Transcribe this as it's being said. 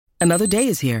Another day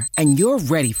is here, and you're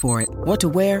ready for it. What to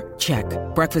wear? Check.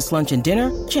 Breakfast, lunch, and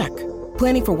dinner? Check.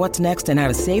 Planning for what's next and how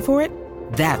to save for it?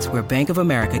 That's where Bank of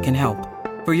America can help.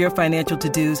 For your financial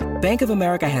to-dos, Bank of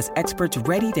America has experts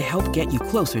ready to help get you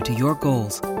closer to your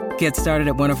goals. Get started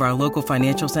at one of our local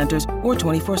financial centers or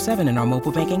 24/7 in our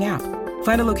mobile banking app.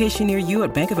 Find a location near you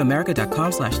at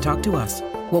bankofamerica.com/talktous.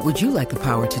 What would you like the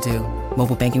power to do?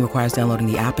 Mobile banking requires downloading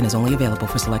the app and is only available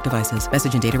for select devices.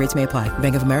 Message and data rates may apply.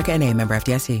 Bank of America N.A., member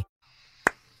FDIC.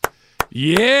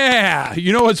 Yeah.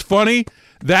 You know what's funny?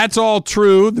 That's all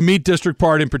true, the Meat District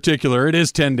part in particular. It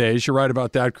is 10 days. You're right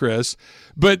about that, Chris.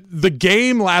 But the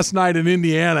game last night in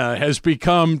Indiana has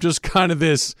become just kind of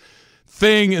this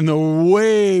thing in the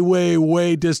way, way,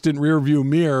 way distant rearview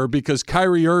mirror because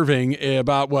Kyrie Irving,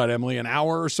 about what, Emily, an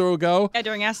hour or so ago? Yeah,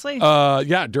 during Ask Lee.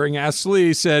 During Ask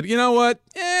Lee, said, you know what?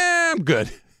 I'm good.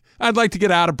 I'd like to get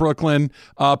out of Brooklyn.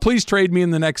 Please trade me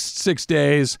in the next 6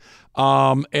 days.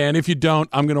 And if you don't,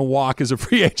 I'm going to walk as a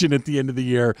free agent at the end of the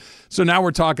year. So now we're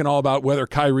talking all about whether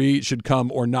Kyrie should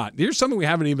come or not. Here's something we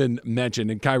haven't even mentioned,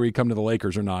 and Kyrie come to the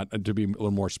Lakers or not, to be a little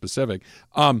more specific.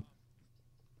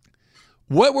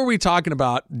 What were we talking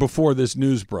about before this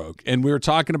news broke? And we were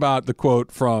talking about the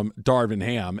quote from Darvin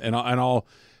Ham, and I'll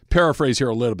paraphrase here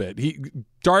a little bit.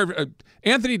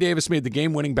 Anthony Davis made the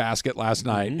game-winning basket last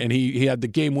night, and he had the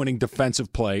game-winning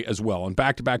defensive play as well. On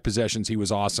back-to-back possessions, he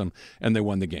was awesome, and they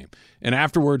won the game. And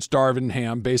afterwards, Darvin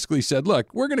Ham basically said,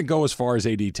 look, we're going to go as far as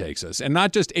AD takes us. And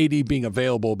not just AD being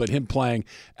available, but him playing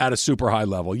at a super high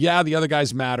level. Yeah, the other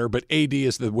guys matter, but AD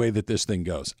is the way that this thing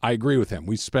goes. I agree with him.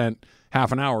 We spent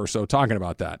half an hour or so talking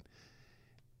about that.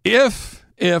 If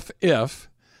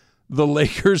the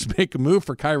Lakers make a move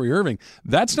for Kyrie Irving,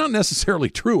 that's not necessarily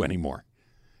true anymore.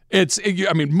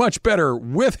 Much better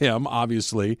with him,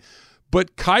 obviously.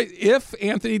 But if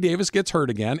Anthony Davis gets hurt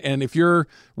again, and if you're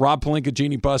Rob Pelinka,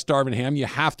 Jeannie Buss, Darvin Ham, you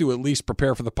have to at least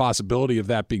prepare for the possibility of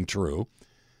that being true.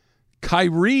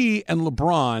 Kyrie and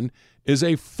LeBron is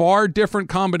a far different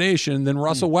combination than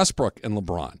Russell Westbrook and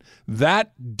LeBron.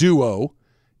 That duo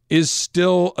is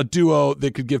still a duo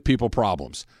that could give people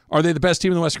problems. Are they the best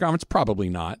team in the Western Conference? Probably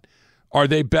not. Are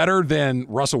they better than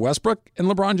Russell Westbrook and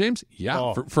LeBron James?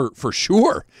 Yeah, for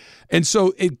sure. And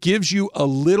so it gives you a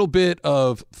little bit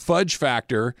of fudge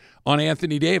factor on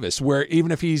Anthony Davis, where even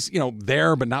if he's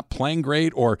there but not playing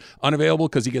great or unavailable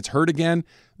because he gets hurt again,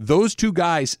 those two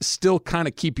guys still kind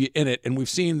of keep you in it. And we've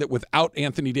seen that without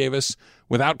Anthony Davis,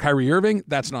 without Kyrie Irving,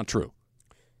 that's not true.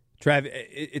 Trav,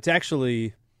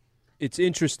 it's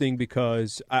interesting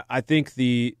because I think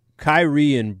the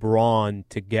Kyrie and Braun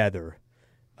together,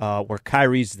 where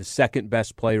Kyrie's the second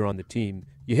best player on the team,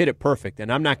 you hit it perfect.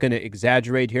 And I'm not going to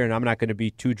exaggerate here, and I'm not going to be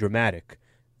too dramatic.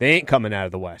 They ain't coming out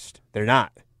of the West. They're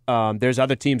not. There's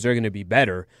other teams that are going to be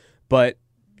better. But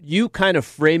you kind of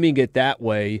framing it that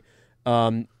way,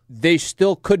 they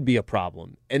still could be a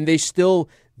problem. And they still,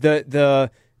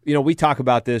 we talk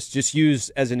about this, just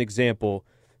use as an example,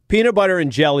 peanut butter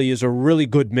and jelly is a really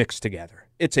good mix together.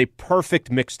 It's a perfect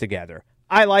mix together.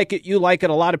 I like it. You like it.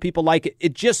 A lot of people like it.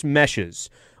 It just meshes.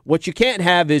 What you can't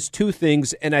have is two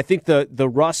things, and I think the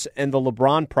Russ and the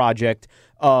LeBron project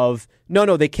of,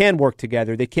 no, they can work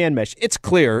together. They can mesh. It's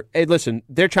clear. Hey, listen,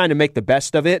 they're trying to make the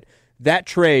best of it. That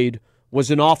trade was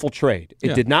an awful trade.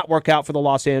 It did not work out for the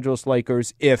Los Angeles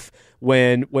Lakers.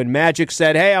 When Magic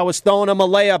said, hey, I was throwing him a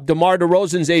layup, DeMar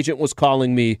DeRozan's agent was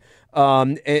calling me,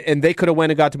 and they could have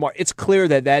went and got DeMar. It's clear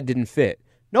that didn't fit.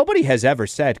 Nobody has ever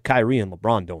said Kyrie and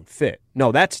LeBron don't fit.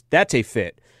 No, that's a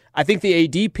fit. I think the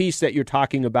AD piece that you're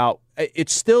talking about, it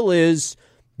still is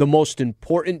the most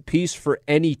important piece for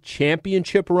any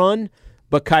championship run,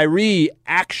 but Kyrie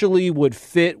actually would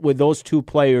fit with those two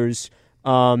players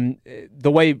the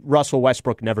way Russell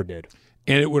Westbrook never did.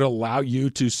 And it would allow you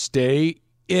to stay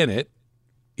in it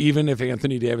even if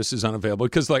Anthony Davis is unavailable.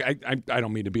 Because I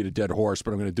don't mean to beat a dead horse,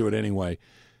 but I'm going to do it anyway.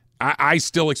 I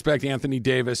still expect Anthony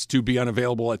Davis to be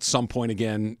unavailable at some point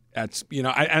again. And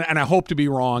I hope to be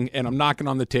wrong, and I'm knocking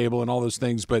on the table and all those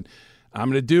things, but I'm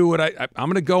going to do I'm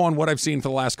going to go on what I've seen for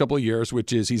the last couple of years,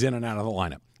 which is he's in and out of the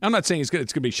lineup. I'm not saying it's going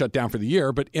to be shut down for the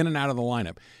year, but in and out of the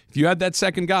lineup. If you had that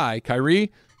second guy,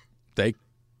 Kyrie, they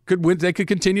could win. They could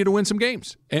continue to win some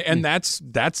games, and that's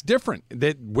different.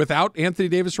 That without Anthony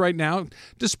Davis right now,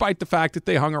 despite the fact that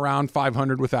they hung around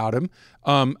 500 without him,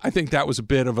 I think that was a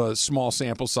bit of a small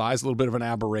sample size, a little bit of an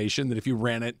aberration. That if you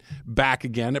ran it back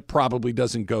again, it probably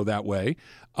doesn't go that way.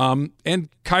 And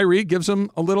Kyrie gives him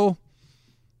a little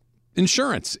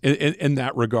insurance in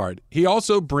that regard. He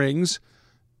also brings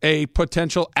a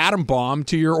potential atom bomb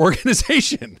to your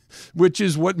organization, which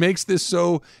is what makes this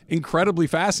so incredibly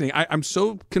fascinating. I'm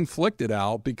so conflicted,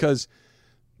 Al, because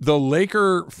the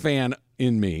Laker fan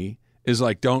in me is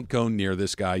like, don't go near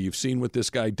this guy. You've seen what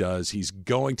this guy does. He's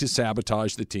going to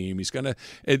sabotage the team. He's going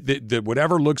to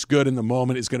whatever looks good in the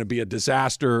moment is going to be a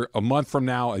disaster a month from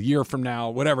now, a year from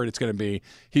now, whatever it's going to be.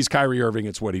 He's Kyrie Irving.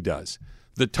 It's what he does.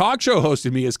 The talk show host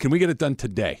in me is, can we get it done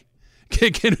today?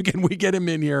 Can we get him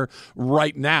in here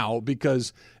right now?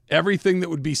 Because everything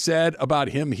that would be said about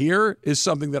him here is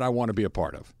something that I want to be a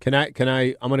part of. I'm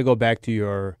going to go back to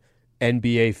your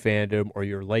NBA fandom or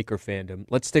your Laker fandom.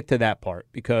 Let's stick to that part,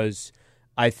 because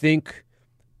I think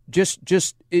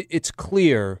it's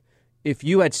clear if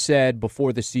you had said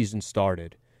before the season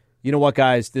started, you know what,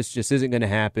 guys, this just isn't going to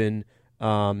happen.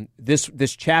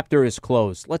 This chapter is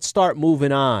closed. Let's start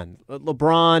moving on.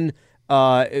 LeBron,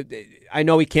 I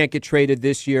know he can't get traded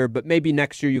this year, but maybe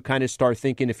next year you kind of start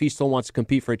thinking if he still wants to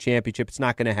compete for a championship, it's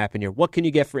not going to happen here. What can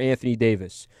you get for Anthony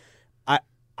Davis?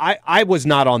 I was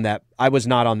not on that. I was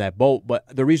not on that boat.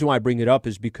 But the reason why I bring it up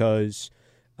is because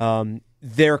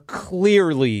they're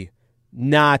clearly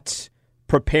not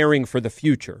preparing for the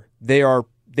future. They are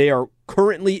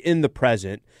currently in the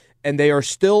present, and they are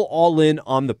still all in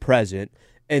on the present.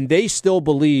 And they still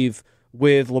believe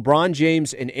with LeBron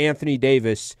James and Anthony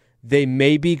Davis, they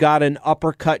maybe got an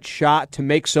uppercut shot to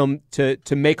make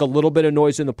to make a little bit of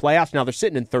noise in the playoffs. Now they're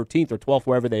sitting in 13th or 12th,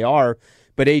 wherever they are.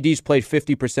 But AD's played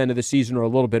 50% of the season or a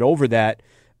little bit over that.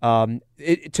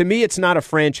 To me, it's not a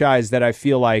franchise that I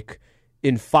feel like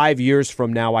in 5 years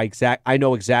from now, I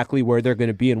know exactly where they're going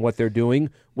to be and what they're doing,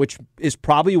 which is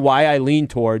probably why I lean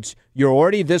towards you're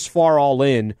already this far all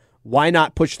in. Why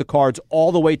not push the cards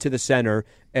all the way to the center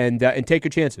and take your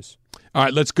chances? All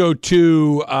right, let's go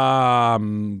to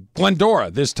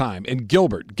Glendora this time and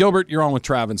Gilbert. Gilbert, you're on with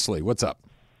Travis Lee. What's up?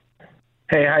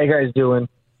 Hey, how you guys doing?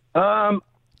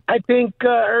 I think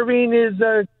Irving is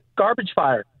a garbage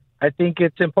fire. I think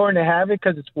it's important to have it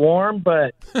because it's warm,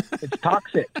 but it's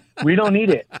toxic. We don't need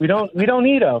it. We don't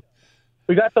need him.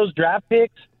 We got those draft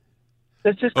picks.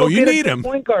 Let's just go get a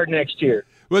point guard next year.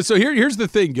 Well, so here's the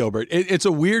thing, Gilbert. It's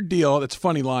a weird deal. That's a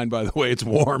funny line, by the way. It's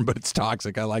warm, but it's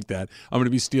toxic. I like that. I'm going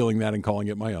to be stealing that and calling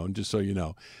it my own, just so you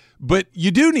know. But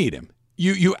you do need him.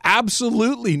 You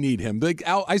absolutely need him. Like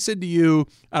I said to you,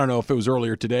 I don't know if it was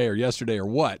earlier today or yesterday or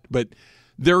what, but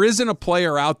there isn't a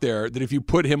player out there that if you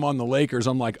put him on the Lakers,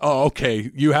 I'm like, oh,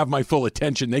 okay, you have my full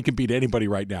attention. They can beat anybody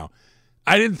right now.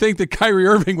 I didn't think that Kyrie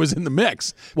Irving was in the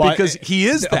mix because he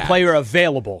is a player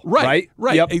available, right?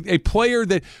 Yep. A player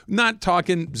that, not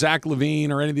talking Zach LaVine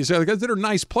or any of these other guys that are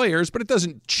nice players, but it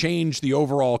doesn't change the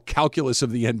overall calculus of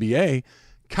the NBA.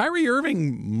 Kyrie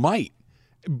Irving might,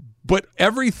 but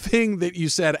everything that you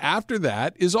said after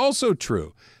that is also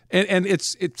true. And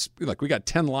it's like we got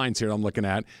 10 lines here I'm looking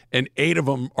at, and 8 of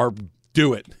them are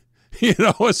do it.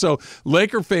 So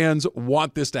Laker fans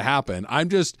want this to happen. I'm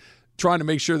just trying to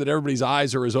make sure that everybody's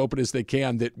eyes are as open as they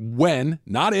can, that when,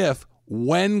 not if,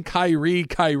 when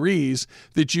Kyrie's,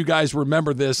 that you guys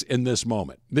remember this in this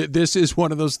moment. This is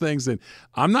one of those things that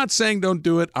I'm not saying don't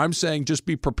do it. I'm saying just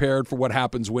be prepared for what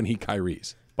happens when he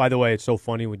Kyrie's. By the way, it's so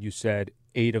funny when you said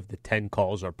 8 of the 10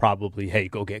 calls are probably, hey,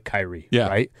 go get Kyrie,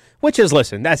 right? Which is,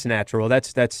 listen, that's natural.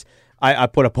 That's I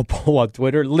put up a poll on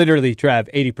Twitter, literally,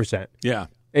 Trav, 80%. Yeah.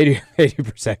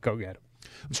 80% go get him.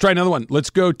 Let's try another one. Let's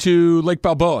go to Lake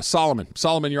Balboa. Solomon,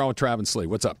 you're on with Travis Lee.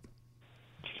 What's up?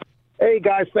 Hey,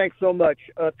 guys, thanks so much.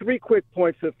 3 quick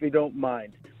points, if you don't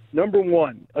mind. Number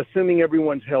 1, assuming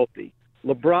everyone's healthy.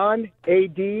 LeBron,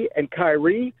 AD, and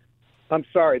Kyrie, I'm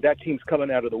sorry, that team's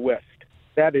coming out of the West.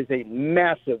 That is a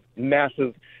massive,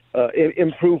 massive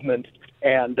improvement,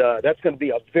 and that's going to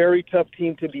be a very tough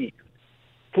team to beat.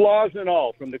 Flaws and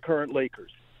all from the current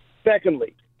Lakers.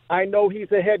 Secondly, I know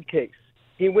he's a head case.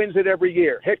 He wins it every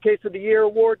year. Head Case of the Year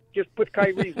award, just put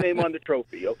Kyrie's name on the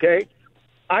trophy, okay?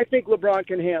 I think LeBron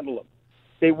can handle him.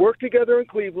 They work together in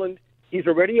Cleveland. He's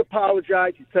already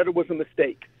apologized. He said it was a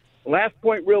mistake. Last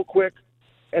point real quick.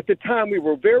 At the time, we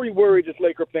were very worried as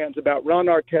Laker fans about Ron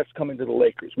Artest coming to the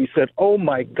Lakers. We said, oh,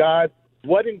 my God,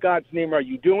 what in God's name are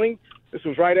you doing? This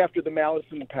was right after the Malice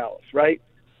in the Palace, right?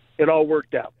 It all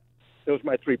worked out. Those are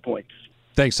my 3 points.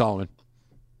 Thanks, Solomon.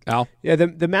 Al? Yeah,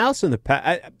 the Malice in the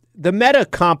Palace. The Meta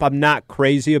comp I'm not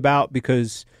crazy about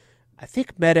because I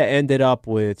think Meta ended up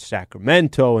with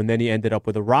Sacramento and then he ended up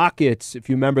with the Rockets. If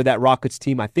you remember that Rockets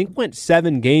team, I think went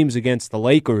 7 games against the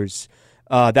Lakers.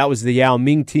 That was the Yao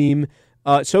Ming team.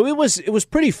 So it was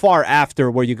pretty far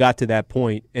after where you got to that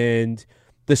point. And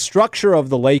the structure of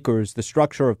the Lakers, the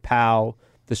structure of Powell,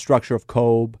 the structure of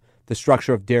Kobe, the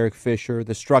structure of Derek Fisher,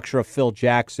 the structure of Phil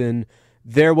Jackson,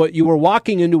 you were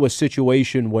walking into a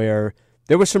situation where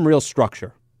there was some real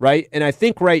structure. Right? And I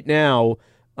think right now,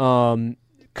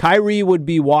 Kyrie would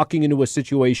be walking into a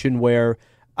situation where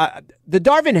the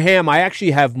Darvin Ham, I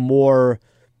actually have more.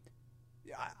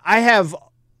 I have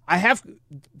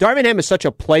Darvin Ham is such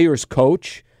a player's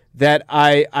coach that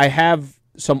I have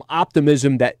some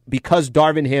optimism that because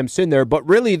Darvin Ham's sitting there, but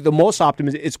really the most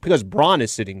optimism is because Bron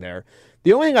is sitting there.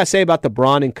 The only thing I say about the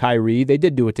Bron and Kyrie, they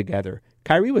did do it together.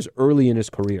 Kyrie was early in his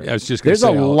career. I was just There's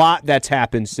a lot that's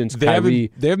happened since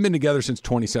Kyrie. They haven't been together since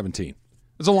 2017.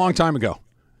 It's a long time ago.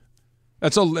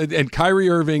 And Kyrie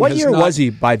Irving. What year was he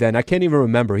by then? I can't even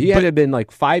remember. He had been like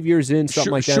 5 years in,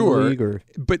 something like that in the league.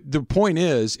 But the point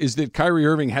is that Kyrie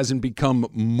Irving hasn't become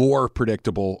more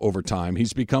predictable over time.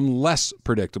 He's become less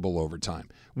predictable over time.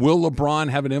 Will LeBron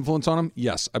have an influence on him?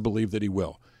 Yes, I believe that he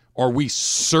will. Are we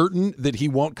certain that he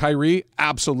won't Kyrie?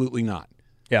 Absolutely not.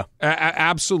 Yeah.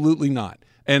 Absolutely not.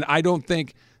 And I don't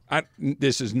think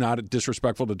this is not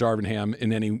disrespectful to Darvin Ham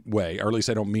in any way, or at least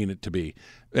I don't mean it to be.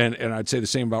 And I'd say the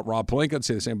same about Rob Pelinka. I'd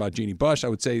say the same about Jeannie Buss. I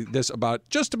would say this about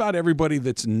just about everybody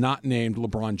that's not named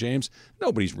LeBron James.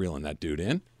 Nobody's reeling that dude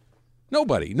in.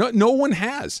 Nobody. No one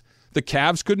has. The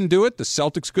Cavs couldn't do it. The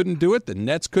Celtics couldn't do it. The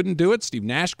Nets couldn't do it. Steve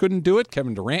Nash couldn't do it.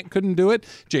 Kevin Durant couldn't do it.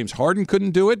 James Harden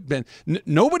couldn't do it.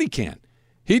 Nobody can.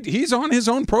 He's on his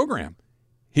own program.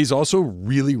 He's also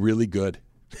really, really good.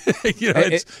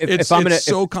 It's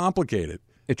so complicated.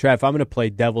 Trav, if I'm going to play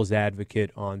devil's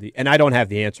advocate and I don't have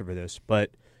the answer for this,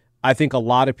 but I think a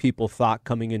lot of people thought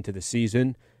coming into the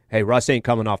season, hey, Russ ain't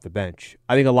coming off the bench.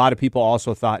 I think a lot of people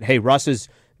also thought, hey,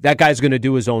 that guy's going to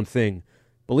do his own thing.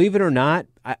 Believe it or not,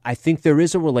 I think there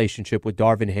is a relationship with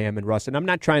Darvin Ham and Russ, and I'm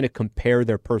not trying to compare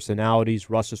their personalities,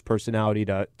 Russ's personality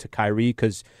to Kyrie,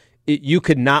 because you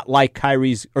could not like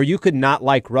Kyrie's, or you could not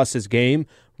like Russ's game.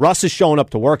 Russ is showing up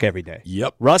to work every day.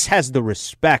 Yep. Russ has the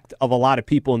respect of a lot of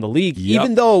people in the league,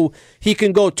 even though he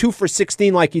can go 2 for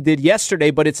 16 like he did yesterday,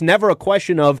 but it's never a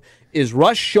question of, is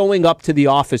Russ showing up to the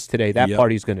office today? That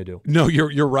part he's going to do. No,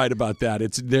 you're right about that.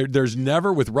 There's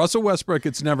never, with Russell Westbrook,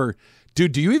 it's never,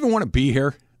 dude, do you even want to be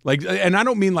here? Like, and I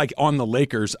don't mean like on the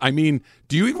Lakers. I mean,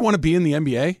 do you even want to be in the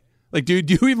NBA? Like, do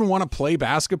you even want to play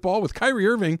basketball? With Kyrie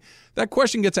Irving, that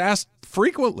question gets asked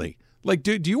frequently. Like,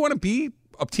 do you want to be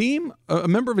a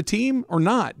member of a team or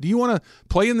not? Do you want to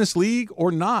play in this league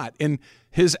or not? And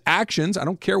his actions, I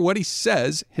don't care what he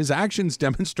says, his actions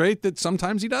demonstrate that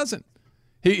sometimes he doesn't.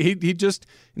 He just,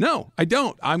 no, I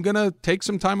don't. I'm going to take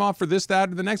some time off for this,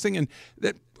 that, or the next thing. And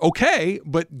okay,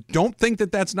 but don't think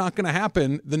that that's not going to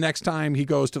happen the next time he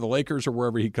goes to the Lakers or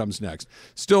wherever he comes next.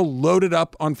 Still loaded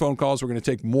up on phone calls. We're going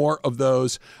to take more of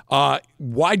those.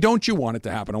 Why don't you want it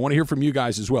to happen? I want to hear from you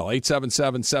guys as well.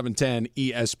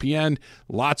 877-710-ESPN.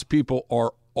 Lots of people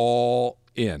are all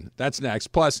in. That's next.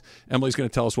 Plus, Emily's going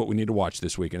to tell us what we need to watch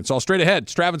this weekend. It's all straight ahead.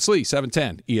 Travis Lee,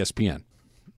 710 ESPN.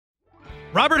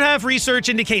 Robert Half research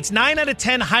indicates 9 out of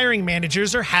 10 hiring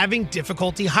managers are having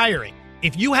difficulty hiring.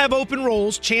 If you have open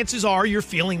roles, chances are you're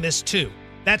feeling this too.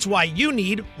 That's why you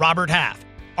need Robert Half.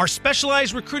 Our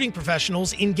specialized recruiting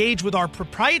professionals engage with our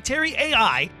proprietary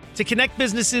AI to connect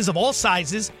businesses of all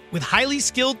sizes with highly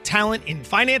skilled talent in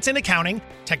finance and accounting,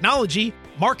 technology,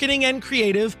 marketing and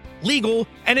creative, legal,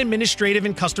 and administrative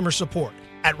and customer support.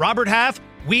 At Robert Half,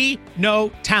 we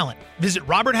know talent. Visit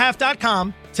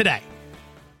roberthalf.com today.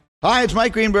 Hi, it's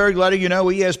Mike Greenberg letting you know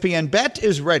ESPN Bet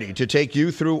is ready to take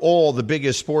you through all the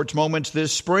biggest sports moments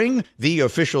this spring. The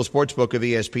official sportsbook of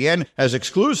ESPN has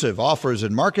exclusive offers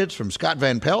and markets from Scott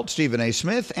Van Pelt, Stephen A.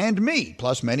 Smith, and me,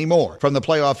 plus many more. From the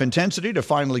playoff intensity to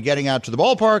finally getting out to the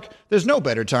ballpark, there's no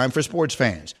better time for sports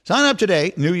fans. Sign up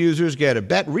today. New users get a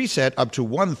bet reset up to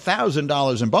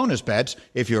 $1,000 in bonus bets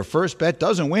if your first bet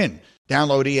doesn't win.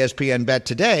 Download ESPN Bet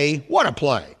today. What a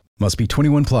play. Must be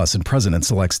 21 plus and present in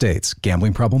select states.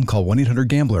 Gambling problem? Call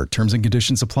 1-800-GAMBLER. Terms and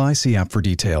conditions apply. See app for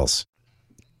details.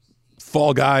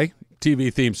 Fall Guy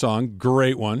TV theme song.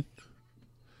 Great one.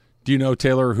 Do you know,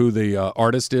 Taylor, who the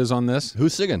artist is on this?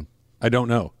 Who's singing? I don't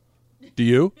know. Do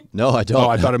you? No, I don't. Oh,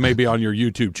 I thought it may be on your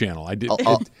YouTube channel. I did.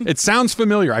 It sounds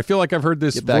familiar. I feel like I've heard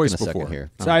this voice before.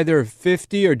 Here. It's either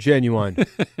 50 or genuine.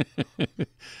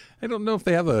 I don't know if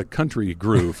they have a country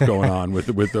groove going on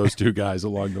with those two guys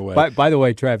along the way. By the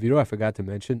way, Trav, you know what I forgot to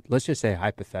mention? Let's just say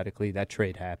hypothetically that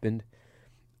trade happened.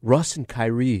 Russ and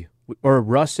Kyrie, or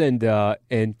Russ and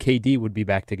KD would be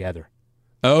back together.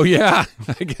 Oh, yeah.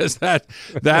 I guess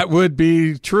that would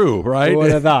be true, right? Who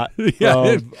would have thought?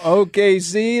 Yeah. From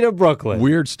OKC to Brooklyn.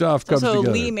 Weird stuff comes also,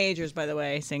 together. Lee Majors, by the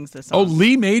way, sings this song. Oh,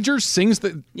 Lee Majors sings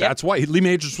the. Yep. That's why Lee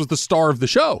Majors was the star of the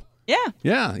show. Yeah.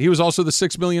 Yeah. He was also the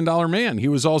 $6 Million Man. He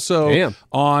was also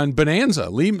on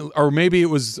Bonanza. Or maybe it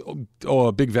was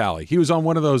Big Valley. He was on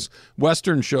one of those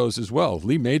Western shows as well.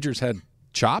 Lee Majors had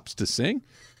chops to sing.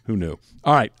 Who knew?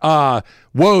 All right.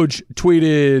 Woj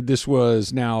tweeted, this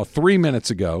was now 3 minutes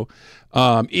ago.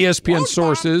 ESPN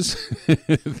sources,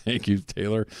 thank you,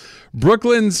 Taylor.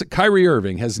 Brooklyn's Kyrie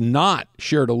Irving has not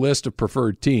shared a list of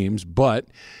preferred teams, but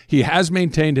he has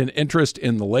maintained an interest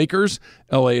in the Lakers.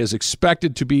 LA is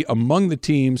expected to be among the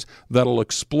teams that'll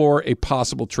explore a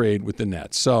possible trade with the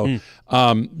Nets. So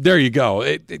there you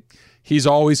go. He's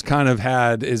always kind of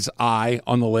had his eye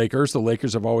on the Lakers. The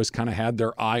Lakers have always kind of had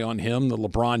their eye on him. The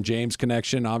LeBron James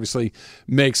connection obviously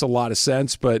makes a lot of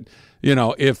sense, but you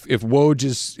know, if Woj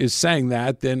is saying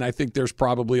that, then I think there's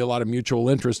probably a lot of mutual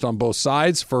interest on both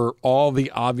sides for all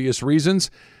the obvious reasons.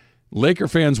 Laker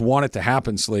fans want it to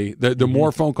happen, Slee. The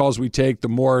more phone calls we take, the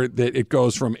more that it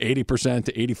goes from 80%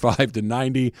 to 85 to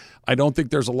 90. I don't think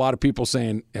there's a lot of people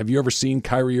saying, have you ever seen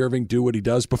Kyrie Irving do what he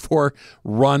does before?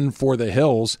 Run for the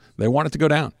hills. They want it to go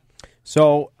down.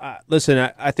 So, listen,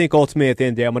 I think ultimately at the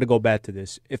end of the day, I'm going to go back to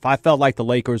this. If I felt like the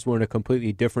Lakers were in a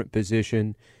completely different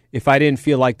position, if I didn't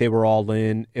feel like they were all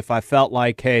in, if I felt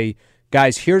like, hey,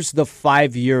 guys, here's the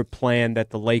 5-year plan that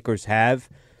the Lakers have,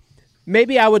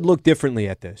 maybe I would look differently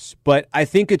at this. But I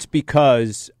think it's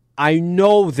because I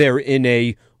know they're in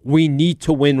a we need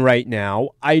to win right now.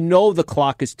 I know the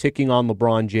clock is ticking on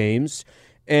LeBron James.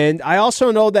 And I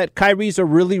also know that Kyrie's a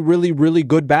really, really, really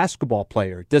good basketball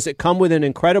player. Does it come with an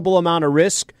incredible amount of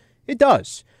risk? It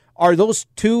does. Are those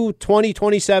two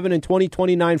 2027 and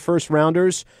 2029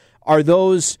 first-rounders, are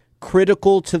those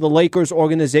critical to the Lakers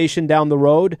organization down the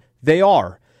road? They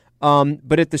are.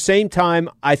 But at the same time,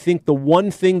 I think the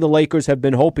one thing the Lakers have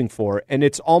been hoping for, and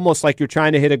it's almost like you're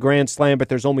trying to hit a grand slam, but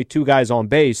there's only 2 guys on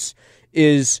base,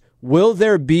 is will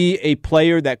there be a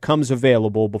player that comes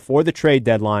available before the trade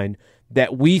deadline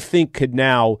that we think could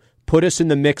now put us in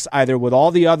the mix either with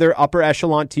all the other upper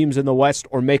echelon teams in the West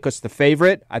or make us the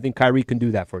favorite? I think Kyrie can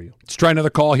do that for you. Let's try another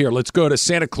call here. Let's go to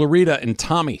Santa Clarita and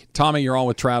Tommy. Tommy, you're on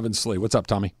with Trav and Slee. What's up,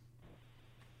 Tommy?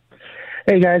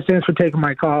 Hey, guys. Thanks for taking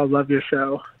my call. Love your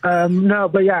show. No,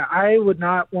 but yeah, I would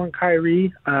not want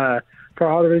Kyrie for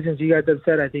all the reasons you guys have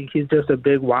said. I think he's just a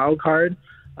big wild card.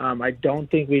 I don't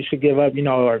think we should give up,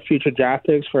 our future draft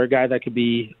picks for a guy that could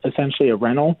be essentially a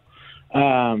rental.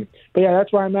 But yeah,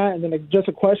 that's where I'm at. And then just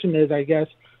a question is, I guess,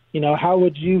 how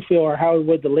would you feel, or how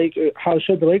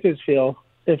should the Lakers feel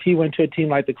if he went to a team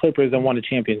like the Clippers and won a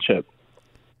championship?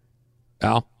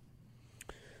 Al?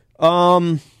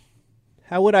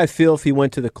 How would I feel if he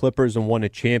went to the Clippers and won a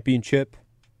championship?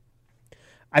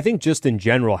 I think just in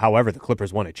general, however the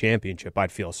Clippers won a championship,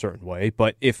 I'd feel a certain way.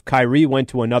 But if Kyrie went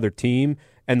to another team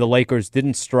and the Lakers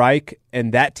didn't strike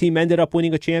and that team ended up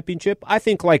winning a championship, I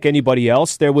think like anybody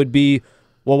else, there would be,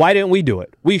 well, why didn't we do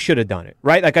it? We should have done it,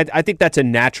 right? Like I think that's a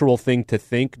natural thing to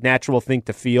think, natural thing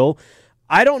to feel.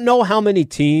 I don't know how many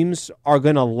teams are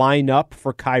going to line up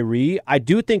for Kyrie. I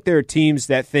do think there are teams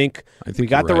that think we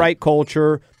got the right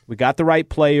culture, we got the right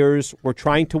players, we're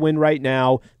trying to win right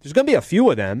now. There's going to be a few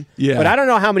of them, but I don't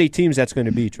know how many teams that's going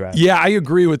to be, Trav. Yeah, I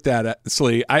agree with that,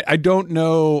 Slee. I don't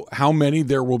know how many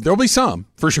there will. There'll be some,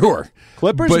 for sure.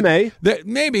 Clippers may.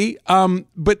 Maybe.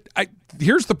 But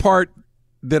here's the part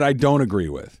that I don't agree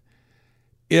with.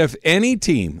 If any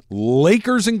team,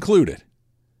 Lakers included,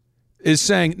 is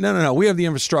saying, no, we have the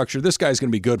infrastructure, this guy's going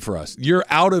to be good for us, you're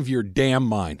out of your damn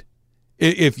mind.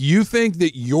 If you think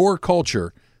that your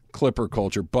culture, Clipper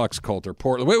culture, Bucks culture,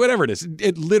 Portland, whatever it is,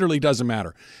 it literally doesn't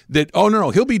matter. That,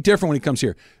 no, he'll be different when he comes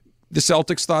here. The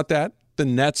Celtics thought that. The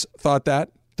Nets thought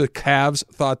that. The Cavs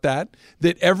thought that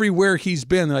everywhere he's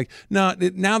been, they're like, no,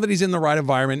 now that he's in the right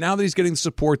environment, now that he's getting the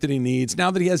support that he needs, now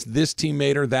that he has this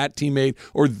teammate or that teammate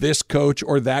or this coach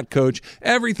or that coach,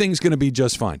 everything's going to be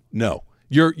just fine. No.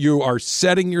 You are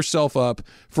setting yourself up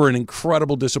for an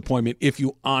incredible disappointment if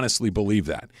you honestly believe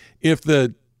that. If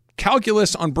the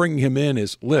calculus on bringing him in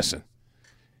is, listen,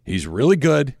 he's really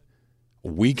good,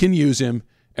 we can use him,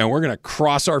 and we're going to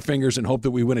cross our fingers and hope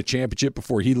that we win a championship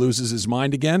before he loses his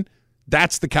mind again,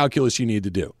 that's the calculus you need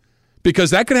to do.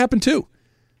 Because that could happen too.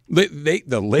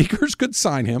 The Lakers could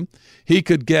sign him. He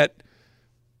could get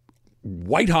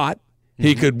white hot.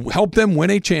 He could help them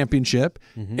win a championship,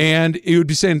 and he would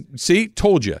be saying, see,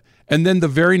 told you. And then the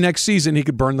very next season, he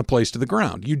could burn the place to the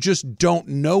ground. You just don't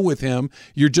know with him.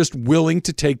 You're just willing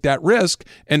to take that risk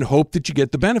and hope that you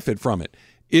get the benefit from it.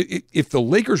 If the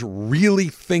Lakers really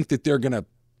think that they're going to,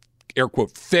 air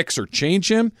quote, fix or change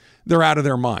him, they're out of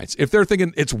their minds. If they're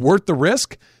thinking it's worth the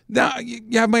risk, now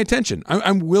you have my attention.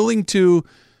 I'm willing to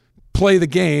play the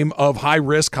game of high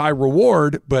risk, high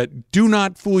reward, but do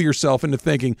not fool yourself into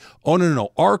thinking, oh,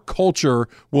 no, our culture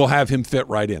will have him fit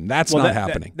right in. That's not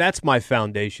happening. That's my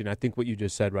foundation. I think what you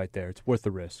just said right there, it's worth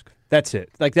the risk. That's it.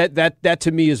 Like that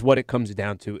to me is what it comes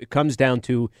down to. It comes down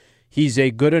to he's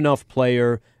a good enough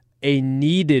player. a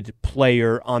needed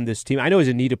player on this team. I know he's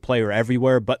a needed player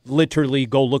everywhere, but literally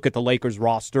go look at the Lakers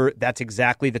roster. That's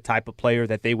exactly the type of player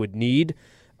that they would need.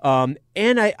 And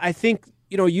I think,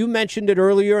 you mentioned it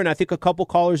earlier, and I think a couple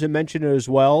callers have mentioned it as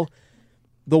well.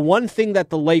 The one thing that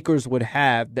the Lakers would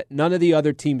have that none of the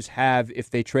other teams have if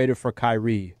they traded for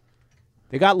Kyrie,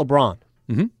 they got LeBron.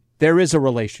 Mm-hmm. There is a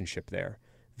relationship there.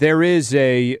 There is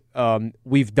a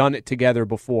we've done it together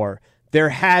before. There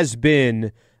has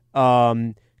been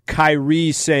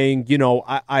Kyrie saying,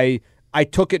 I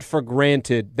took it for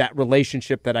granted, that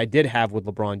relationship that I did have with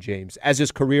LeBron James. As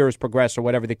his career has progressed or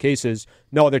whatever the case is,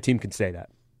 no other team can say that.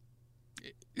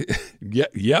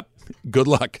 Yep. Good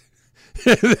luck.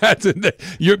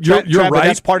 You're Trevor, right.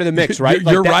 That's part of the mix, right?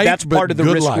 You're right. That's part of the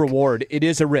risk luck. reward. It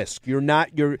is a risk. You're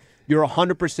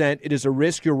 100%. It is a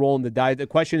risk. You're rolling the die. The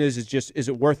question is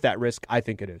it worth that risk? I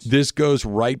think it is. This goes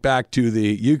right back to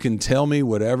you can tell me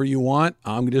whatever you want.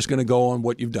 I'm just going to go on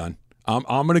what you've done.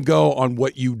 I'm going to go on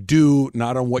what you do,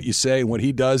 not on what you say. And what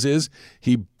he does is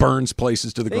he burns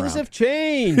places to the ground. Things have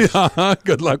changed.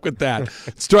 Good luck with that.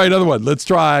 Let's try another one. Let's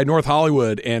try North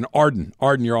Hollywood and Arden.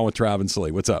 Arden, you're on with Trav and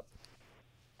Slee. What's up?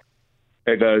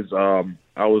 Hey, guys.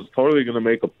 I was totally going to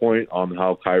make a point on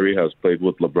how Kyrie has played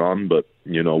with LeBron, but,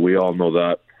 we all know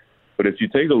that. But if you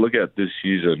take a look at this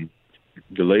season,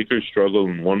 the Lakers struggle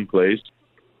in one place,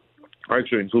 or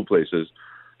actually in two places.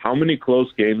 How many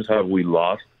close games have we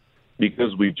lost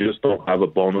because we just don't have a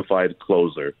bona fide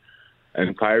closer?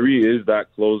 And Kyrie is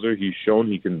that closer. He's shown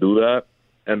he can do that.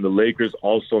 And the Lakers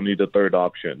also need a third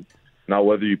option. Now,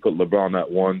 whether you put LeBron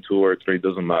at 1, 2, or 3,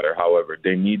 doesn't matter. However,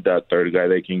 they need that third guy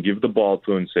they can give the ball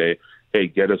to and say, hey,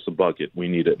 get us a bucket. We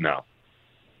need it now.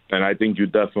 And I think you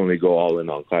definitely go all in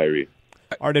on Kyrie.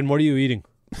 Arden, what are you eating?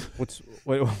 What?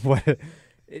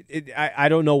 I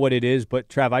don't know what it is, but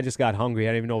Trav, I just got hungry.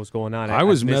 I didn't even know what was going on. I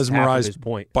was missed mesmerized half of his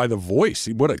point. by the voice.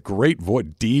 What a great voice.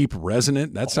 Deep,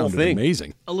 resonant. That sounded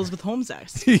amazing. Elizabeth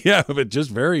Holmes-esque. Yeah, but just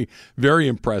very, very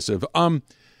impressive.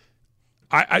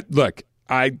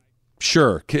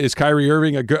 Sure. Is Kyrie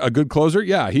Irving a good closer?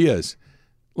 Yeah, he is.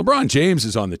 LeBron James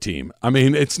is on the team. I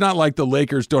mean, it's not like the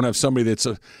Lakers don't have somebody that's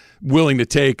willing to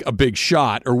take a big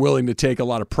shot or willing to take a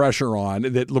lot of pressure on.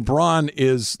 That LeBron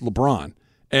is LeBron.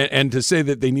 And to say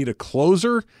that they need a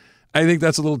closer, I think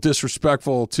that's a little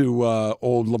disrespectful to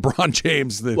old LeBron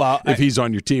James if he's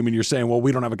on your team and you're saying, well,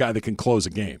 we don't have a guy that can close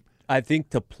a game. I think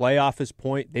to play off his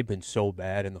point, they've been so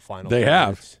bad in the final. They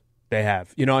have. They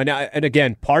have. And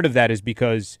again, part of that is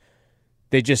because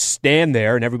they just stand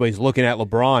there and everybody's looking at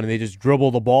LeBron and they just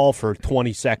dribble the ball for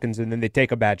 20 seconds and then they take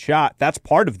a bad shot. That's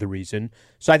part of the reason.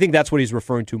 So I think that's what he's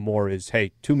referring to more is,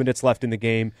 hey, 2 minutes left in the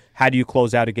game. How do you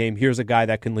close out a game? Here's a guy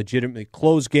that can legitimately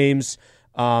close games.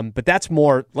 But that's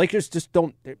more, Lakers just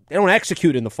don't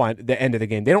execute in the end of the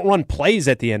game. They don't run plays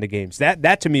at the end of games.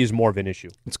 That to me is more of an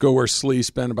issue. Let's go where Slee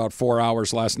spent about 4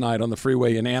 hours last night on the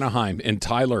freeway in Anaheim. And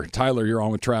Tyler, you're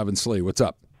on with Trav and Slee. What's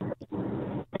up?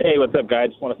 Hey, what's up, guys?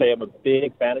 Just want to say I'm a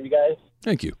big fan of you guys.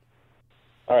 Thank you.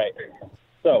 All right.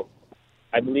 So,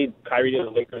 I believe Kyrie to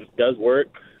the Lakers does work.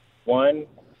 One,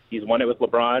 he's won it with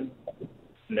LeBron.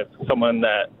 And if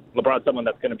LeBron's someone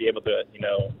that's going to be able to,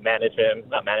 not manage him.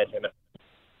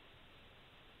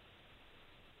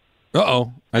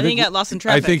 Uh-oh. I think he got lost in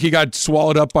traffic. I think he got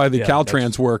swallowed up by the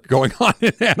Caltrans work going on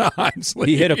in Anaheim.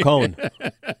 He hit a cone.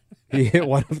 He hit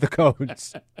one of the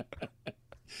cones.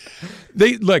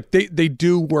 They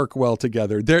do work well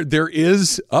together. There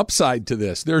is upside to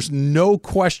this. There's no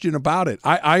question about it.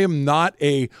 I am not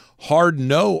a hard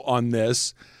no on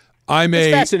this.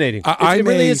 It's fascinating. It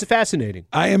really is fascinating.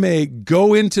 I am a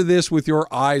go into this with your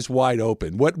eyes wide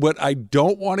open. What I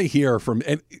don't want to hear from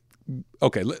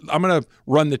okay, I'm going to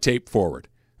run the tape forward.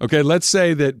 Okay, let's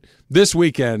say that this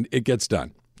weekend it gets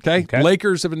done. Okay?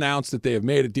 Lakers have announced that they have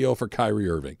made a deal for Kyrie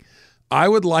Irving. I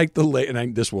would like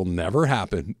this will never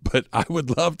happen, but I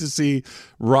would love to see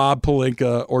Rob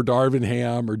Pelinka or Darvin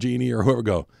Ham or Jeannie or whoever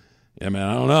go, yeah, man,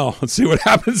 I don't know. Let's see what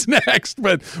happens next.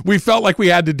 But we felt like we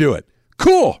had to do it.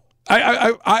 Cool.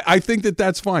 I think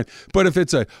that's fine. But if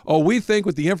it's we think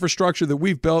with the infrastructure that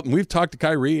we've built and we've talked to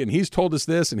Kyrie and he's told us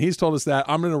this and he's told us that,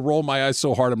 I'm going to roll my eyes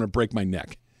so hard I'm going to break my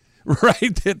neck.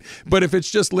 Right? But if it's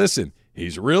just, listen,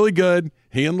 he's really good.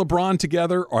 He and LeBron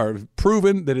together are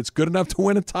proven that it's good enough to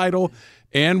win a title,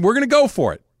 and we're going to go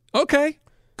for it. Okay,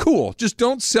 cool. Just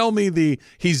don't sell me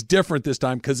he's different this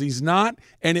time, because he's not,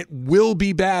 and it will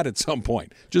be bad at some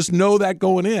point. Just know that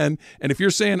going in, and if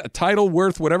you're saying a title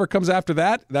worth whatever comes after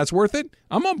that, that's worth it,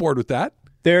 I'm on board with that.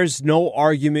 There's no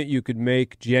argument you could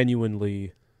make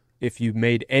genuinely if you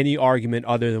made any argument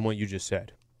other than what you just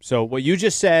said. So what you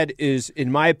just said is,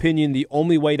 in my opinion, the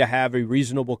only way to have a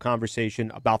reasonable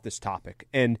conversation about this topic.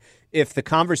 And if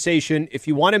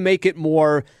you want to make it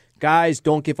more, guys,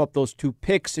 don't give up those 2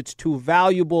 picks, it's too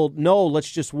valuable. No,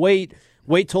 let's just wait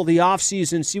till the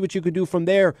offseason, see what you can do from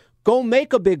there. Go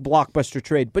make a big blockbuster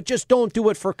trade, but just don't do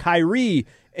it for Kyrie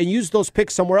and use those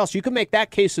picks somewhere else. You can make that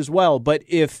case as well. But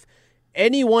if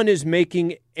anyone is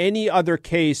making any other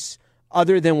case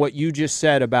other than what you just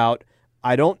said about,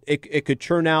 it could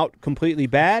turn out completely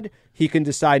bad. He can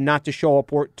decide not to show up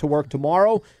to work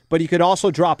tomorrow, but he could also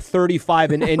drop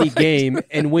 35 in any game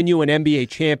and win you an NBA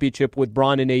championship with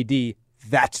Bron and AD.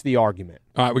 That's the argument.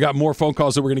 All right, we got more phone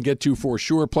calls that we're going to get to for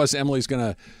sure. Plus, Emily's going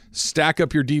to stack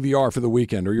up your DVR for the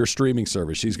weekend or your streaming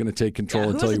service. She's going to take control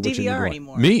and tell you what you need to watch.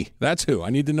 Anymore? Me. That's who. I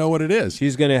need to know what it is.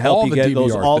 She's going to help you get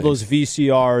all those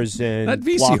VCRs and Not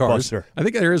VCRs. Blockbuster. I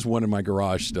think there is one in my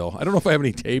garage still. I don't know if I have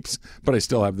any tapes, but I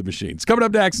still have the machines. Coming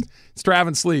up next, it's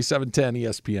Travis Lee, 710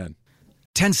 ESPN.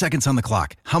 10 seconds on the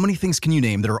clock. How many things can you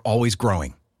name that are always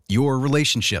growing? Your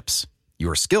relationships,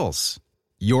 your skills,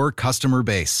 your customer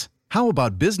base. How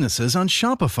about businesses on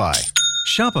Shopify?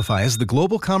 Shopify is the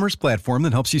global commerce platform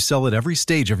that helps you sell at every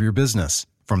stage of your business.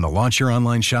 From the launch your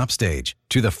online shop stage,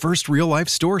 to the first real-life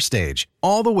store stage,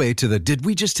 all the way to the did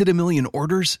we just hit a million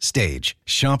orders stage.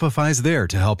 Shopify's there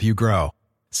to help you grow.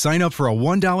 Sign up for a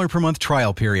 $1 per month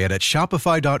trial period at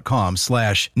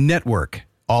shopify.com/network,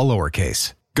 all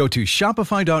lowercase. Go to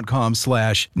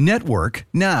shopify.com/network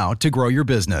now to grow your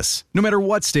business, no matter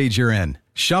what stage you're in.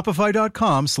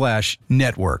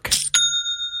 Shopify.com/network.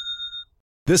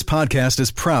 This podcast is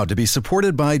proud to be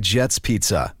supported by Jets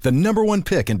Pizza, the #1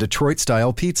 pick in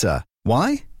Detroit-style pizza.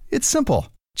 Why? It's simple.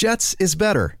 Jets is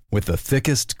better. With the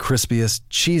thickest, crispiest,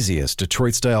 cheesiest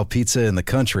Detroit-style pizza in the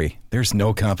country, there's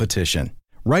no competition.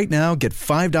 Right now, get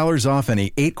 $5 off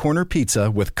any 8-corner pizza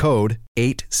with code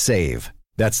 8SAVE.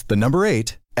 That's the number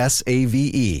 8,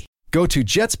 SAVE. Go to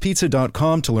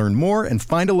jetspizza.com to learn more and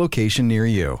find a location near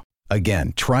you.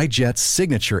 Again, try Jet's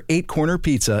signature 8-corner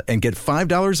pizza and get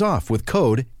 $5 off with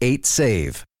code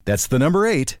 8SAVE. That's the number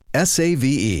 8,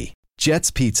 SAVE.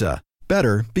 Jet's Pizza.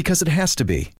 Better because it has to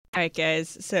be. All right,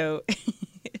 guys. So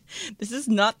this is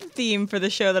not the theme for the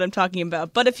show that I'm talking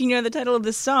about, but if you know the title of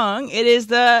the song, it is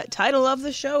the title of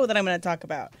the show that I'm going to talk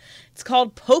about. It's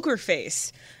called Poker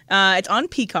Face. It's on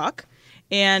Peacock.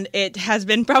 And it has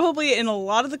been probably in a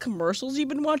lot of the commercials you've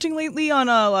been watching lately.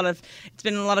 It's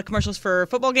been a lot of commercials for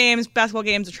football games, basketball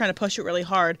games. They're trying to push it really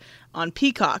hard on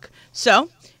Peacock.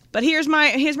 But here's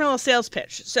my little sales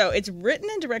pitch. So it's written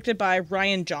and directed by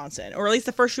Rian Johnson, or at least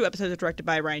the first 2 episodes are directed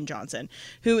by Rian Johnson,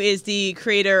 who is the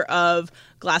creator of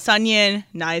Glass Onion,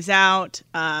 Knives Out.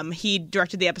 He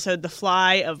directed the episode The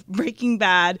Fly of Breaking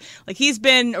Bad. Like, he's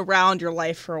been around your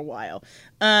life for a while.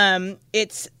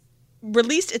 It's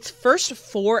released its first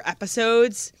 4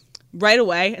 episodes right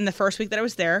away in the first week that I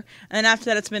was there. And then after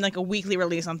that, it's been like a weekly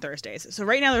release on Thursdays. So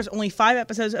right now there's only 5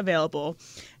 episodes available.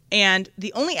 And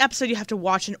the only episode you have to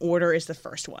watch in order is the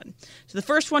first one. So the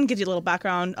first one gives you a little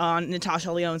background on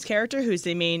Natasha Lyonne's character, who's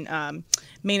the main actress.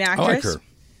 I like her.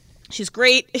 She's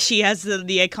great. She has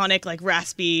the iconic, like,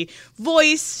 raspy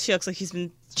voice. She looks like she's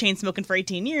been chain smoking for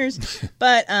 18 years.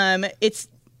 But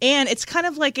it's kind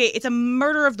of like it's a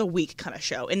murder of the week kind of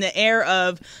show. In the air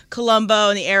of Columbo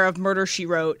and the air of Murder, She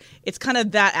Wrote, it's kind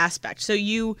of that aspect. So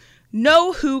you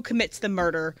know who commits the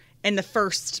murder in the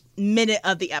first minute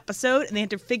of the episode, and they have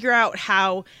to figure out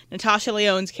how Natasha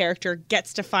Lyonne's character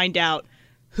gets to find out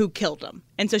who killed him.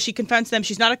 And so she confronts them.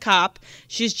 She's not a cop.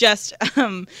 She's just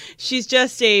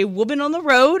a woman on the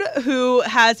road who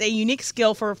has a unique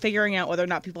skill for figuring out whether or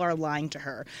not people are lying to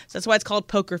her. So that's why it's called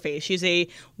Poker Face. She's a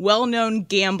well-known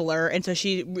gambler, and so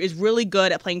she is really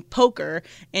good at playing poker,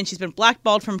 and she's been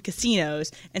blackballed from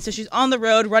casinos, and so she's on the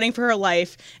road running for her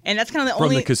life, and that's kind of the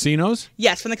only... From the casinos?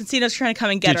 Yes, from the casinos trying to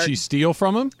come and get her. Did she steal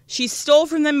from them? She stole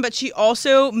from them, but she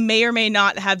also may or may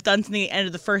not have done something at the end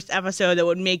of the first episode that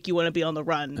would make you want to be on the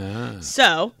run.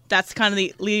 So that's kind of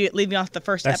the leaving off the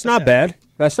first episode. That's not bad.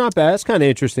 That's kind of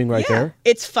interesting there.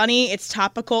 It's funny. It's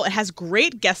topical. It has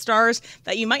great guest stars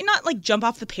that you might not, like, jump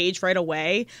off the page right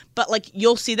away, but, like,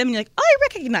 you'll see them and you're like, oh, I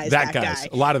recognize that guy.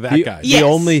 A lot of that guy. Yes. The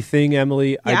only thing,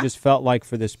 Emily, I just felt like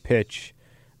for this pitch,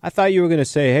 I thought you were going to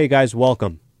say, hey, guys,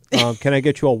 welcome. Can I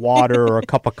get you a water or a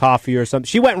cup of coffee or something?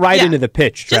 She went right into the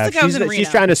pitch, Trav. Like she's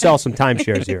trying to sell some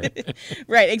timeshares here.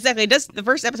 Right, exactly. The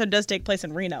first episode does take place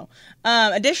in Reno.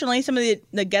 Additionally, some of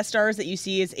the guest stars that you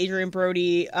see is Adrian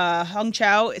Brody, Hong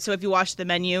Chow. So if you watch The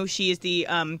Menu, she's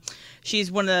one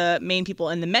of the main people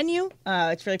in The Menu.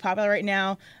 It's really popular right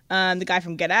now. The guy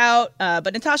from Get Out.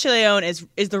 But Natasha Lyonne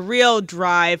is the real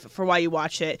drive for why you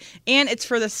watch it. And it's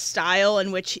for the style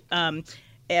in which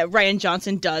Rian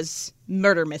Johnson does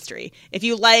murder mystery. If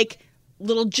you like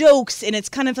little jokes, and it's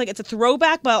kind of like it's a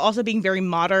throwback but also being very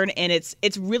modern, and it's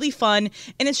really fun,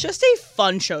 and it's just a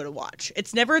fun show to watch.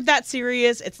 It's never that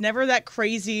serious, it's never that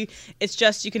crazy. It's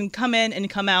just you can come in and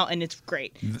come out, and it's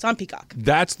great. It's on Peacock.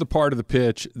 That's the part of the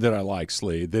pitch that I like,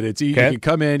 Slee, that it's you can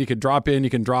come in, you can drop in,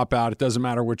 you can drop out. It doesn't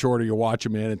matter which order you watch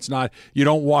them in. It's not, you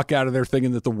don't walk out of there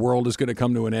thinking that the world is going to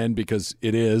come to an end, because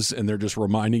it is, and they're just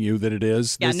reminding you that it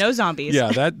is. Yeah, no zombies. Yeah,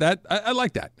 I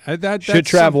like that. Should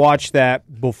Trav watch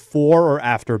that before or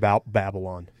after about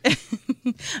Babylon?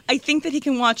 I think that he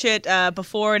can watch it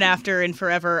before and after and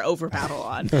forever over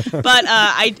Babylon. But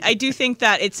I do think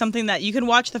that it's something that you can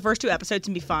watch the first 2 episodes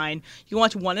and be fine. You can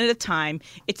watch one at a time.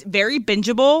 It's very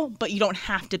bingeable, but you don't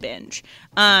have to binge.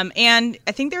 And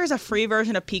I think there is a free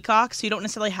version of Peacock, so you don't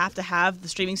necessarily have to have the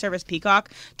streaming service Peacock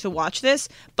to watch this.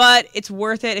 But it's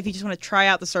worth it if you just want to try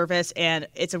out the service, and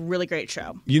it's a really great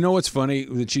show. You know what's funny?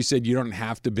 That she said you don't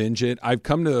have to binge it. I've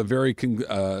come to a very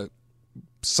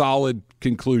solid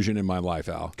conclusion in my life,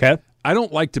 Al. Okay. I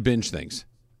don't like to binge things.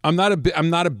 I'm not a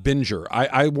binger.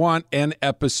 I want an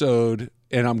episode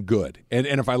and I'm good. And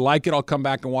if I like it, I'll come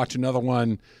back and watch another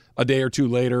one a day or two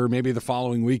later, maybe the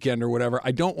following weekend or whatever.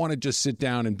 I don't want to just sit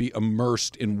down and be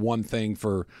immersed in one thing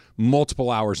for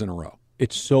multiple hours in a row.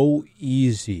 It's so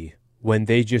easy when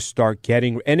they just start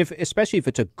getting, and especially if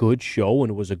it's a good show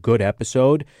and it was a good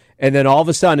episode, and then all of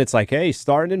a sudden it's like, hey,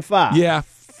 starting in 5. Yeah.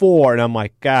 4, and I'm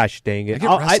like, gosh dang it. I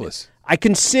get restless. I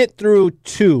can sit through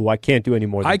 2. I can't do any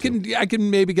more than 2. I can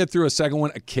maybe get through a second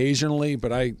one occasionally,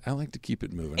 but I like to keep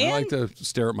it moving. And I like to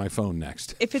stare at my phone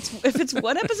next. If it's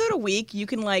one episode a week, you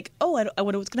can I wonder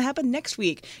what's going to happen next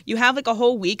week. You have a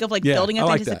whole week of building up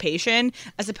anticipation,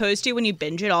 as opposed to when you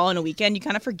binge it all in a weekend, you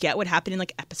kind of forget what happened in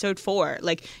episode 4.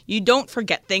 You don't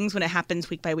forget things when it happens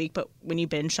week by week, but when you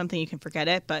binge something, you can forget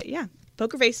it. But yeah,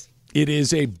 Poker Face. It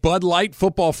is a Bud Light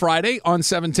Football Friday on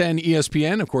 710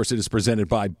 ESPN. Of course, it is presented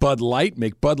by Bud Light.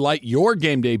 Make Bud Light your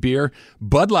game day beer.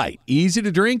 Bud Light, easy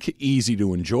to drink, easy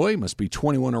to enjoy. Must be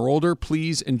 21 or older.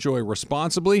 Please enjoy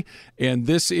responsibly. And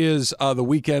this is the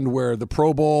weekend where the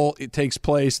Pro Bowl takes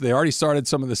place. They already started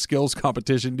some of the skills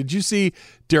competition. Did you see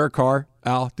Derek Carr,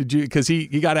 Al? Did you? Because he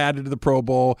got added to the Pro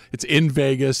Bowl. It's in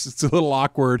Vegas. It's a little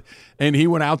awkward. And he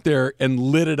went out there and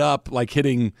lit it up,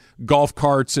 hitting golf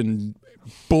carts and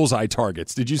bullseye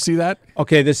targets. Did you see that?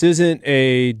 Okay, this isn't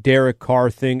a Derek Carr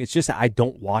thing. It's just I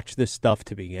don't watch this stuff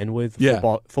to begin with. Yeah.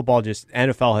 Football just,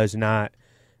 NFL has not.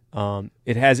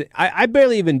 It has. I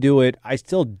barely even do it. I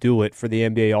still do it for the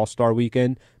NBA All-Star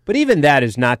Weekend, but even that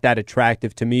is not that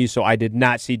attractive to me, so I did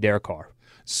not see Derek Carr.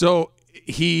 So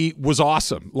he was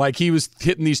awesome. He was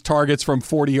hitting these targets from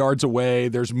 40 yards away.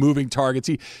 There's moving targets.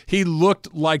 He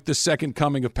looked like the second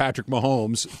coming of Patrick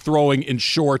Mahomes, throwing in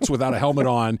shorts without a helmet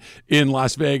on in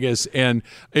Las Vegas. And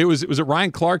was it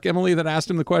Ryan Clark, Emily, that asked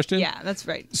him the question? Yeah, that's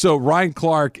right. So Ryan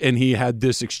Clark and he had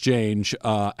this exchange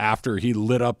after he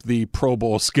lit up the Pro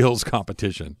Bowl skills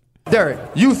competition. Derek,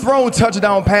 you've thrown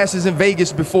touchdown passes in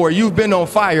Vegas before. You've been on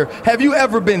fire. Have you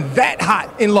ever been that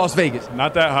hot in Las Vegas?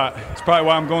 Not that hot. It's probably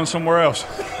why I'm going somewhere else.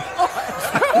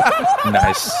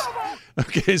 Nice.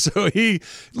 Okay, so he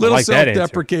little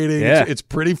self-deprecating. Yeah. It's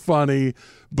pretty funny.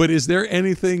 But is there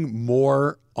anything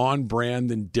more on brand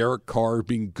than Derek Carr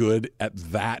being good at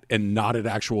that and not at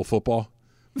actual football?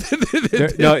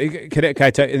 No, can I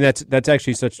tell you? And that's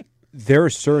actually such. There are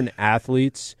certain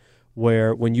athletes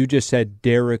where when you just said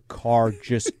Derek Carr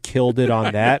just killed it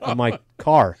on that, I'm like,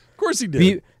 Carr. Of course he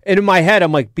did. And in my head,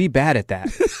 I'm like, be bad at that.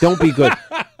 Don't be good.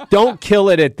 Don't kill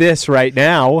it at this right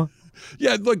now.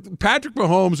 Yeah, look, Patrick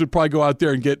Mahomes would probably go out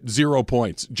there and get 0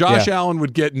 points. Josh Allen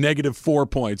would get -4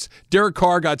 points. Derek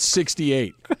Carr got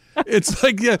 68. It's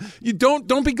you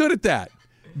don't be good at that.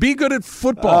 Be good at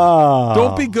football.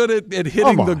 Don't be good at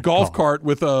hitting the golf cart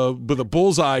with a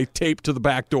bullseye taped to the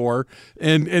back door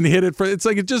and hit it for. It's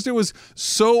it was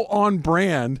so on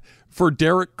brand for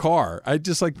Derek Carr. I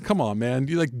just come on, man.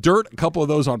 You dirt a couple of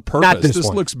those on purpose. Not this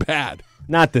one. Looks bad.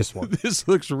 Not this one. This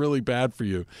looks really bad for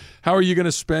you. How are you going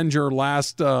to spend your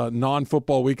last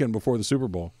non-football weekend before the Super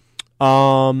Bowl?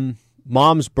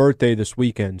 Mom's birthday this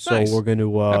weekend, so Nice. we're going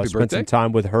to spend birthday. some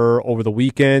time with her over the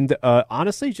weekend.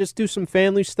 Honestly, just do some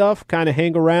family stuff, kind of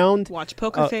hang around. Watch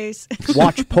Poker Face.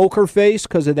 Watch Poker Face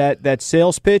because of that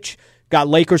sales pitch. Got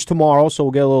Lakers tomorrow, so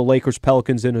we'll get a little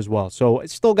Lakers-Pelicans in as well. So I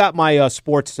still got my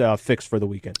sports fix for the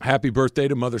weekend. Happy birthday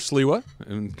to Mother Sliwa,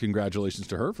 and congratulations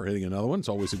to her for hitting another one. It's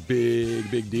always a big,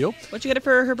 big deal. What'd you get her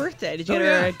for her birthday? Did you get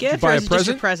her a gift, Did you buy or a is it just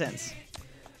your present?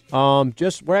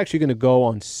 presents? We're actually going to go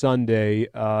on Sunday.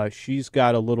 She's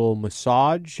got a little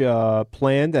massage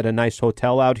planned at a nice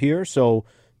hotel out here, so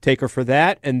take her for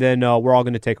that, and then we're all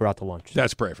going to take her out to lunch.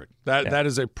 That's perfect. That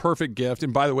is a perfect gift.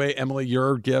 And by the way, Emily,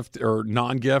 your gift or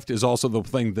non-gift is also the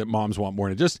thing that moms want more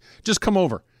than just come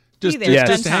over. Just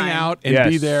hang out and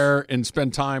be there and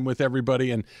spend time with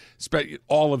everybody and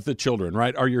all of the children,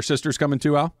 right? Are your sisters coming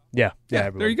too, Al? Yeah.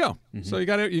 There you go. Mm-hmm. So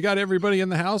you got everybody in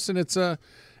the house, and it's a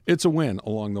win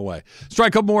along the way. Let's try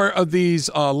a couple more of these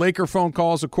Laker phone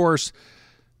calls. Of course,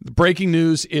 the breaking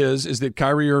news is that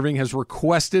Kyrie Irving has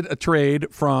requested a trade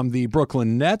from the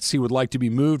Brooklyn Nets. He would like to be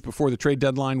moved before the trade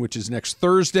deadline, which is next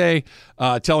Thursday,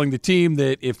 telling the team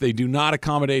that if they do not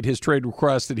accommodate his trade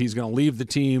request, that he's going to leave the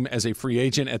team as a free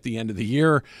agent at the end of the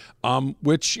year,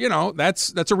 which,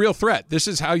 that's a real threat. This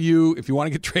is how if you want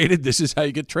to get traded, this is how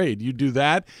you get traded. You do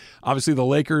that. Obviously, the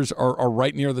Lakers are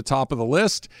right near the top of the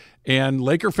list, and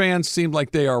Laker fans seem like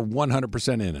they are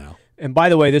 100% in now. And by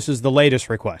the way, this is the latest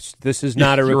request. This is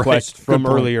not a request from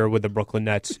earlier with the Brooklyn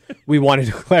Nets. We wanted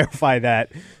to clarify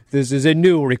that. This is a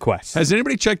new request. Has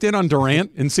anybody checked in on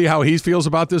Durant and see how he feels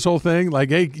about this whole thing? Like,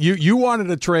 hey, you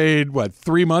wanted a trade,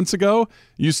 3 months ago?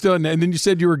 You still, and then you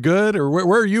said you were good? Or where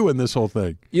are you in this whole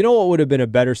thing? You know what would have been a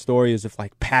better story is if,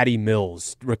 Patty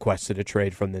Mills requested a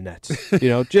trade from the Nets.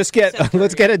 Let's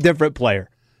get a different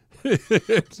player.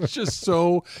 It's just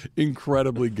so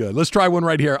incredibly good. Let's try one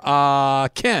right here.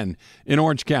 Ken in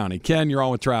Orange County. Ken, you're on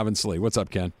with Travis Lee. What's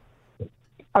up, Ken?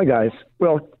 Hi, guys.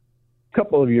 Well, a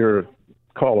couple of your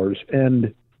callers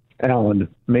and Alan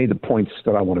made the points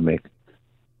that I want to make.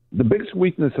 The biggest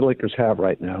weakness the Lakers have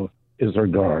right now is their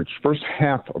guards. First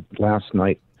half of last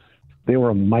night, they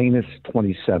were a minus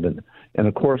 27. And,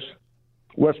 of course,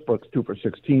 Westbrook's 2 for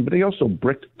 16, but he also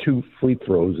bricked 2 free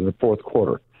throws in the fourth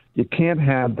quarter. You can't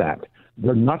have that.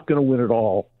 They're not going to win it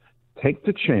all. Take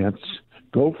the chance.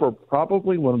 Go for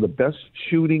probably one of the best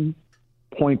shooting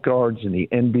point guards in the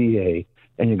NBA,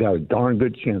 and you got a darn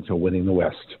good chance of winning the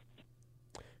West.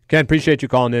 Ken, appreciate you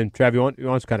calling in. Trav, you want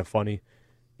what's kind of funny?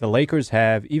 The Lakers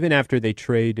have, even after they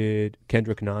traded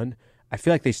Kendrick Nunn, I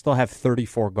feel like they still have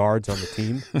 34 guards on the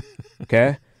team.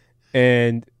 Okay?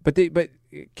 But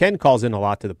Ken calls in a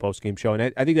lot to the postgame show,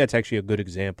 and I think that's actually a good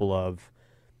example of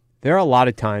there are a lot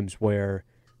of times where,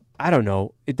 I don't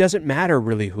know, it doesn't matter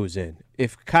really who's in.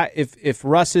 If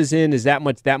Russ is in, is that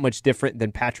much different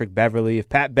than Patrick Beverly? If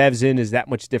Pat Bev's in, is that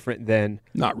much different than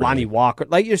Lonnie Walker? You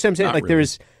know what I'm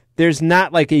saying? There's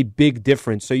not a big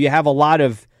difference. So you have a lot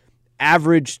of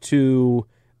average to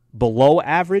below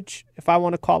average, if I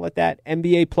want to call it that,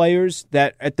 NBA players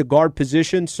that at the guard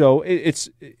position. So it's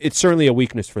certainly a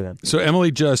weakness for them. So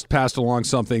Emily just passed along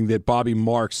something that Bobby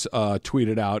Marks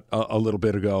tweeted out a little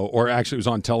bit ago, or actually it was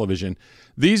on television.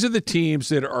 These are the teams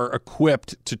that are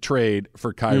equipped to trade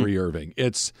for Kyrie Irving.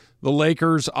 It's the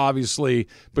Lakers, obviously,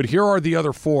 but here are the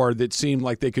other 4 that seem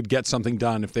like they could get something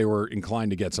done if they were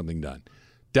inclined to get something done.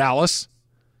 Dallas,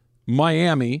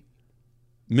 Miami,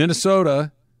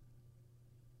 Minnesota,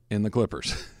 and the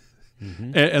Clippers.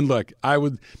 Mm-hmm. And look,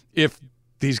 if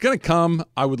he's going to come,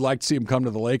 I would like to see him come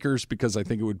to the Lakers because I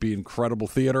think it would be incredible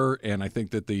theater, and I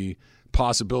think that the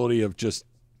possibility of just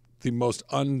the most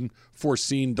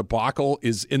unforeseen debacle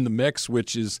is in the mix,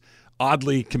 which is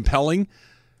oddly compelling.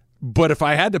 But if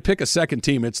I had to pick a second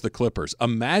team, it's the Clippers.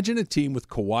 Imagine a team with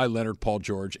Kawhi Leonard, Paul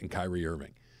George, and Kyrie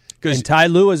Irving. And Ty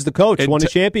Lue as the coach won a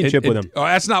championship with him. Oh,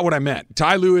 that's not what I meant.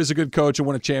 Ty Lue is a good coach and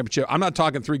won a championship. I'm not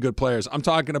talking 3 good players. I'm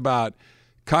talking about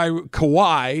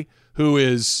Kawhi, who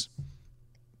is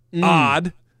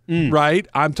odd, right?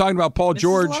 I'm talking about Paul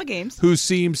George, who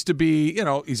seems to be,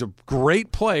 he's a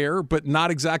great player, but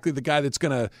not exactly the guy that's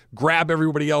going to grab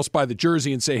everybody else by the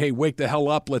jersey and say, hey, wake the hell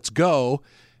up, let's go.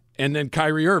 And then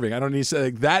Kyrie Irving. I don't need to say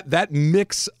that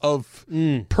mix of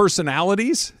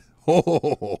personalities.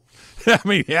 Oh, I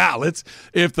mean, yeah.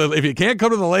 If you can't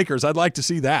come to the Lakers, I'd like to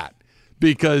see that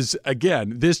because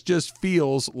again, this just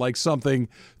feels like something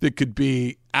that could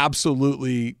be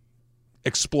absolutely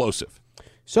explosive.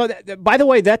 So, by the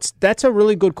way, that's a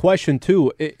really good question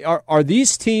too. Are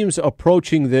these teams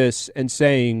approaching this and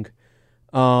saying,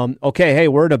 "Okay, hey,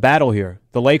 we're in a battle here.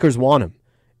 The Lakers want him,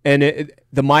 and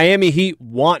the Miami Heat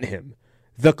want him,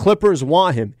 the Clippers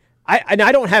want him." I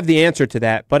don't have the answer to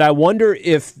that, but I wonder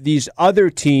if these other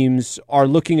teams are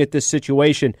looking at this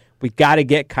situation. We got to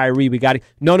get Kyrie.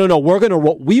 No.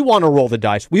 We want to roll the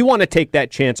dice. We want to take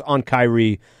that chance on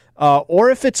Kyrie. Or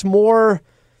if it's more,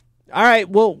 all right,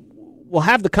 we'll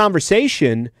have the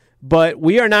conversation, but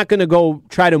we are not going to go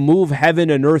try to move heaven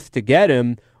and earth to get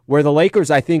him. Where the Lakers,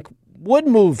 I think, would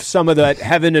move some of the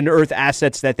heaven and earth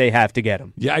assets that they have to get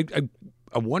him. Yeah,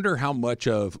 I wonder how much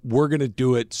of we're going to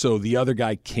do it so the other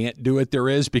guy can't do it there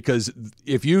is, because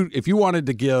if you wanted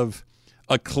to give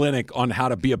a clinic on how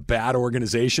to be a bad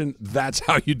organization, that's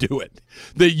how you do it.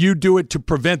 That you do it to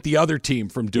prevent the other team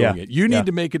from doing it. You need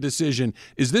to make a decision.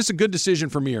 Is this a good decision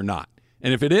for me or not?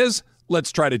 And if it is,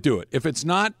 let's try to do it. If it's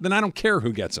not, then I don't care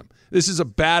who gets them. This is a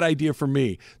bad idea for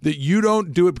me. That you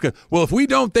don't do it because, well, if we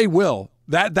don't, they will.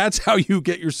 That's how you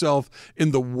get yourself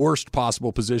in the worst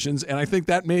possible positions, and I think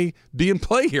that may be in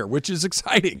play here, which is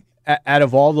exciting. Out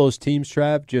of all those teams,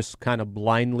 Trav, just kind of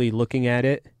blindly looking at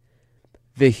it,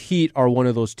 the Heat are one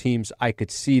of those teams I could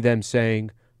see them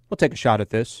saying, we'll take a shot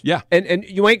at this. Yeah. And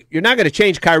you're not going to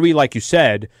change Kyrie like you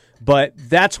said, but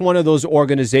that's one of those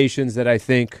organizations that I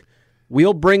think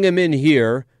we'll bring him in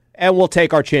here and we'll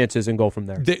take our chances and go from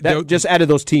there. Just out of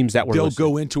those teams that were they'll listed.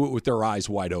 go into it with their eyes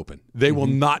wide open. They will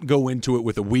not go into it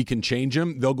with a we can change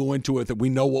him. They'll go into it that we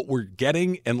know what we're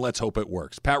getting and let's hope it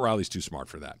works. Pat Riley's too smart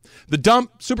for that. The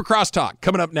Dump Supercross Talk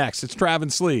coming up next. It's Trav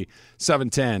and Slee,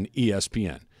 710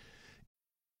 ESPN.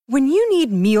 When you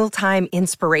need mealtime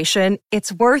inspiration,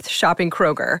 it's worth shopping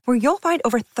Kroger, where you'll find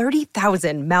over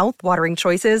 30,000 mouth-watering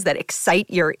choices that excite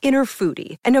your inner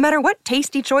foodie. And no matter what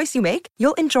tasty choice you make,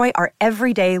 you'll enjoy our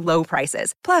everyday low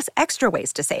prices, plus extra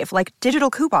ways to save, like digital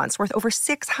coupons worth over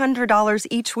 $600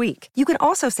 each week. You can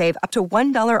also save up to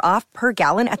 $1 off per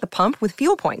gallon at the pump with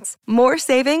fuel points. More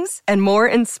savings and more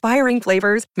inspiring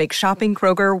flavors make shopping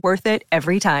Kroger worth it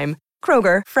every time.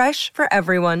 Kroger, fresh for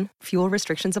everyone. Fuel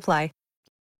restrictions apply.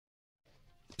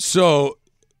 So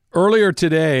earlier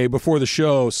today, before the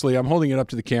show, Slee, I'm holding it up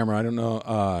to the camera. I don't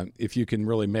know if you can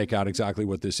really make out exactly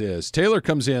what this is. Taylor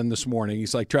comes in this morning.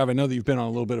 He's like, Trav, I know that you've been on a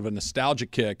little bit of a nostalgia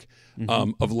kick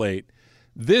of late.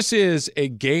 This is a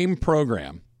game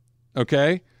program,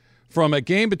 okay, from a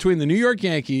game between the New York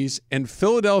Yankees and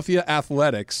Philadelphia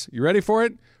Athletics. You ready for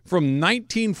it? From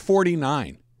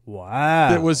 1949. Wow.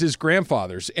 That was his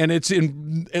grandfather's. And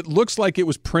it looks like it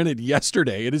was printed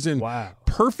yesterday. It is in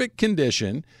perfect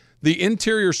condition. The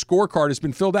interior scorecard has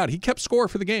been filled out. He kept score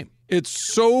for the game. It's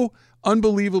so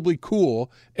unbelievably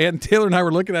cool. And Taylor and I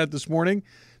were looking at it this morning.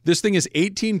 This thing is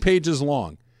 18 pages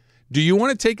long. Do you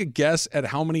want to take a guess at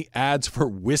how many ads for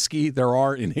whiskey there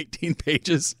are in 18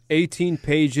 pages? 18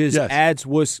 pages, yes. ads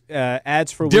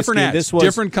for different whiskey. Ads, this was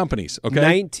different companies,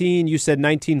 okay? You said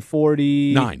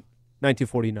 1949.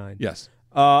 1949. Yes.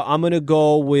 I'm going to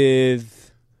go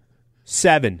with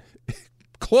 7.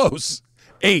 Close.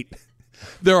 8.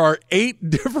 There are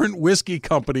 8 different whiskey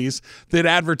companies that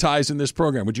advertise in this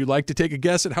program. Would you like to take a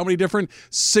guess at how many different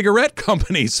cigarette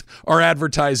companies are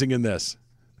advertising in this?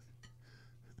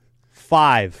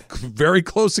 5. Very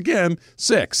close again.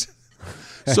 6.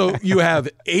 So you have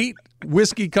 8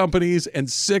 whiskey companies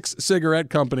and 6 cigarette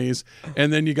companies,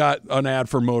 and then you got an ad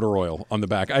for motor oil on the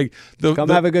back. Come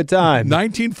have a good time.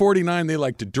 1949, they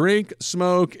like to drink,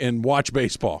 smoke, and watch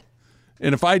baseball.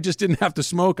 And if I just didn't have to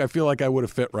smoke, I feel like I would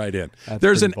have fit right in.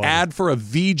 There's an ad for a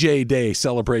VJ Day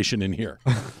celebration in here.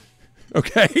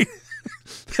 Okay?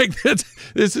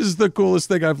 This is the coolest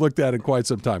thing I've looked at in quite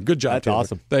some time. Good job, That's Taylor.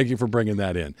 awesome. Thank you for bringing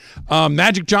that in.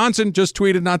 Magic Johnson just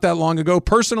tweeted not that long ago.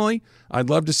 Personally,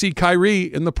 I'd love to see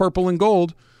Kyrie in the purple and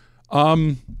gold.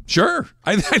 Sure.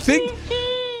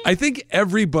 I think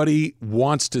everybody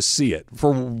wants to see it.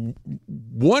 For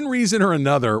one reason or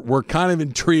another, we're kind of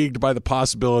intrigued by the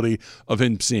possibility of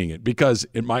him seeing it because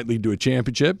it might lead to a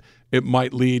championship. It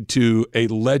might lead to a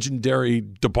legendary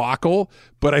debacle,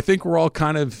 but I think we're all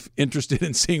kind of interested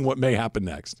in seeing what may happen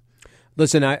next.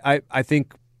 Listen, I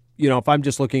think, if I'm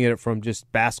just looking at it from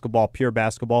just basketball, pure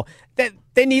basketball,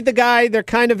 they need the guy. They're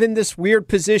kind of in this weird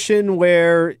position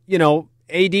where,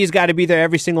 AD's got to be there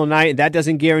every single night, and that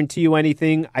doesn't guarantee you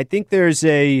anything. I think there's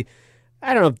I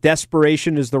don't know if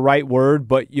desperation is the right word,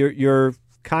 but you're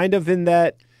kind of in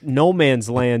that no man's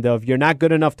land of you're not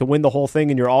good enough to win the whole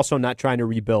thing and you're also not trying to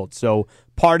rebuild. So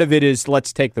part of it is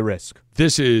let's take the risk.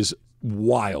 This is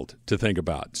wild to think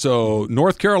about. So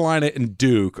North Carolina and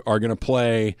Duke are going to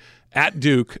play at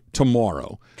Duke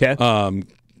tomorrow. Okay.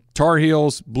 Tar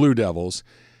Heels, Blue Devils.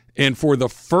 And for the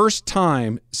first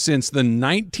time since the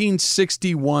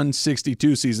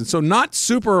 1961-62 season, so not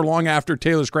super long after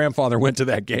Taylor's grandfather went to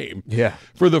that game. Yeah.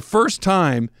 For the first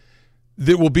time,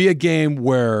 there will be a game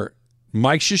where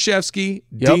Mike Krzyzewski,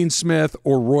 Dean Smith,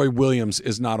 or Roy Williams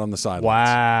is not on the sidelines.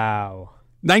 Wow.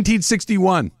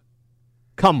 1961.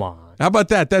 Come on. How about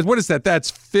that? What is that?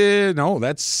 That's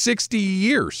 60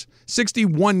 years.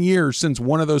 61 years since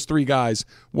one of those 3 guys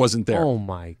wasn't there. Oh,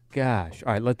 my gosh.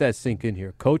 All right, let that sink in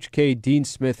here. Coach K, Dean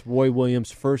Smith, Roy Williams,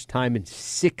 first time in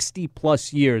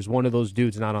 60-plus years, one of those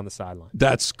dudes not on the sideline.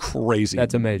 That's crazy.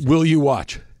 That's amazing. Will you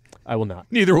watch? I will not.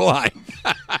 Neither will I.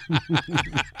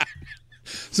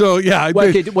 So, yeah.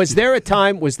 Was there a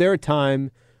time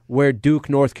where Duke,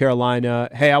 North Carolina,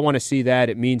 hey, I want to see that.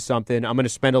 It means something. I'm going to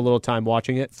spend a little time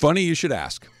watching it. Funny you should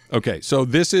ask. Okay, so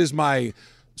this is my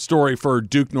story for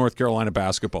Duke, North Carolina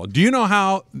basketball. Do you know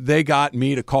how they got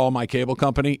me to call my cable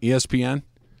company, ESPN?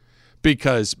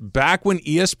 Because back when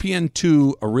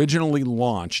ESPN2 originally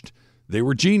launched, they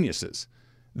were geniuses.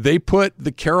 They put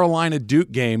the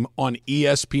Carolina-Duke game on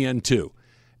ESPN2,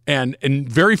 and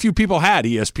very few people had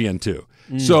ESPN2.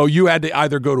 So you had to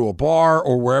either go to a bar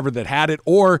or wherever that had it,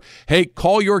 or, hey,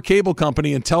 call your cable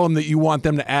company and tell them that you want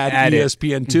them to add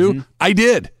ESPN2. Mm-hmm. I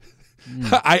did.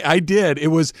 I did. It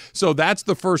was so that's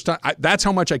the first time. That's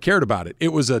how much I cared about it.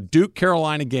 It was a Duke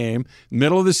Carolina game,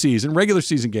 middle of the season, regular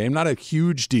season game, not a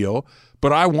huge deal,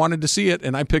 but I wanted to see it,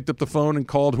 and I picked up the phone and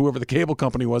called whoever the cable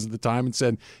company was at the time and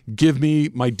said, "Give me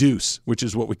my deuce," which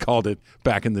is what we called it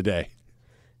back in the day.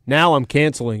 Now I'm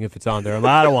canceling if it's on there.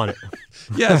 I don't want it.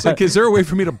 Yeah, it's like, is there a way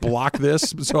for me to block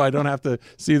this so I don't have to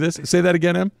see this? Say that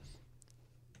again, Em.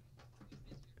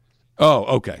 Oh,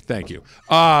 okay. Thank you.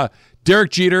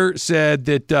 Derek Jeter said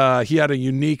that he had a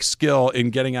unique skill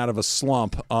in getting out of a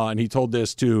slump, and he told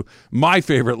this to my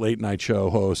favorite late-night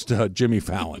show host, Jimmy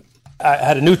Fallon. I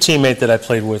had a new teammate that I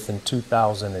played with in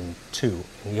 2002.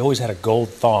 And he always had a gold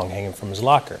thong hanging from his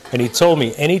locker. And he told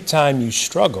me, anytime you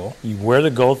struggle, you wear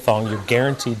the gold thong, you're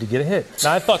guaranteed to get a hit.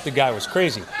 Now, I thought the guy was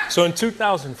crazy. So in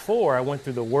 2004, I went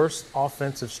through the worst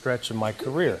offensive stretch of my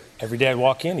career. Every day I'd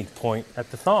walk in, he'd point at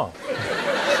the thong.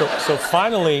 So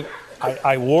finally,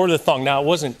 I wore the thong. Now, it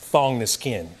wasn't thong to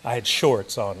skin. I had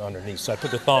shorts on underneath, so I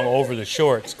put the thong over the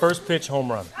shorts. First pitch,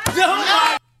 home run.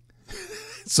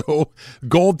 So,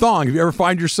 gold thong. If you ever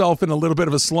find yourself in a little bit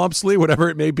of a slump, Slee, whatever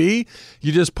it may be,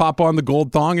 you just pop on the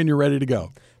gold thong and you're ready to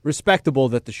go. Respectable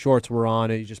that the shorts were on,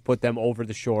 and he just put them over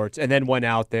the shorts and then went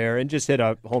out there and just hit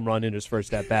a home run in his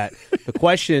first at-bat. The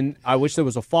question, I wish there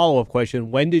was a follow-up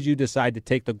question, when did you decide to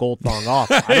take the gold thong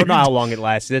off? I don't know how long it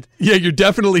lasted. Yeah, you're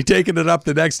definitely taking it up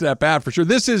the next at-bat for sure.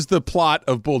 This is the plot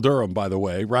of Bull Durham, by the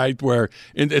way, right? Where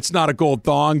it's not a gold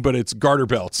thong, but it's garter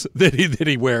belts that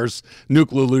he wears, Nuke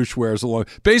Lelouch wears along.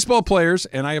 Baseball players,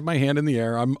 and I have my hand in the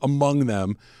air, I'm among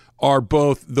them, are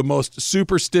both the most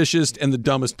superstitious and the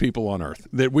dumbest people on earth.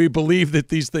 That we believe that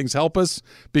these things help us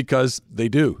because they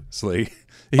do, Slee.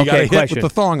 You got to hit with the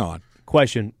thong on.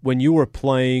 Question, when you were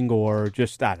playing or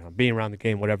just, I don't know, being around the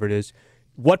game, whatever it is,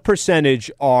 what percentage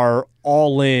are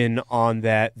all in on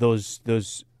that, those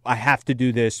I have to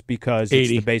do this because 80. It's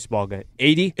the baseball game?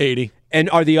 80? 80. And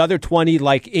are the other 20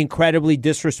 like incredibly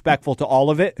disrespectful to all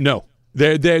of it? No.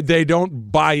 They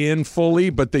don't buy in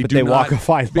fully, but they walk a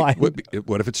fine line.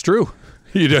 What if it's true?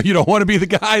 You don't want to be the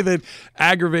guy that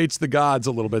aggravates the gods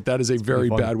a little bit. That is a very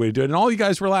bad way to do it. And all you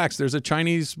guys relax. There's a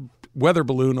Chinese weather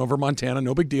balloon over Montana.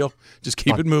 No big deal. Just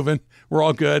keep it moving. We're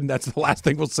all good. And that's the last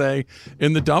thing we'll say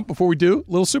in the dump before we do a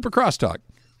little Super Crosstalk.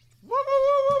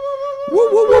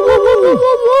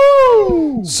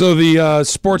 So the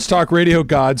Sports Talk Radio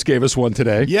gods gave us one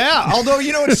today. Yeah, although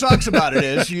you know what sucks about it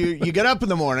is you get up in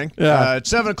the morning, at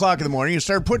 7 o'clock in the morning, you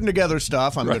start putting together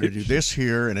stuff. I'm going to do this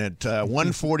here, and at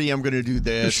 1:40 I'm going to do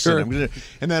this. Sure. And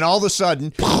then all of a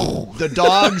sudden, the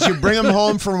dogs, you bring them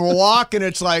home from a walk, and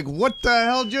it's like, what the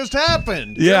hell just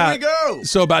happened? Yeah. Here we go.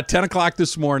 So about 10 o'clock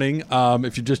this morning,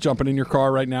 if you're just jumping in your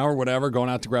car right now or whatever, going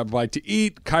out to grab a bite to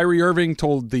eat, Kyrie Irving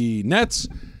told the Nets,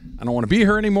 I don't want to be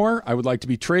here anymore. I would like to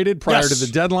be traded prior to the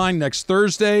deadline next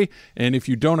Thursday. And if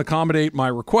you don't accommodate my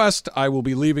request, I will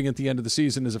be leaving at the end of the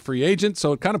season as a free agent.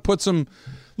 So it kind of puts some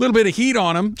little bit of heat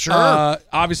on him. Sure.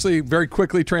 Obviously, very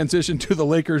quickly transition to the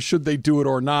Lakers, should they do it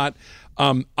or not.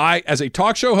 I, as a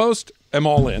talk show host, am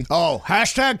all in. Oh,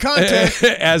 hashtag content.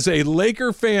 As a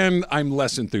Laker fan, I'm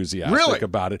less enthusiastic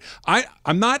about it.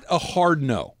 I'm not a hard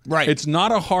no. Right. It's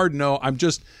not a hard no.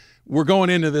 We're going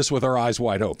into this with our eyes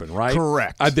wide open, right?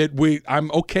 Correct.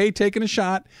 I'm okay taking a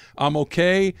shot. I'm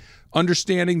okay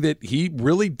understanding that he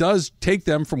really does take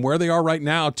them from where they are right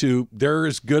now to they're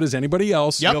as good as anybody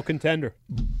else. Yep. Real contender.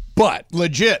 But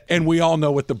legit. And we all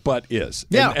know what the but is.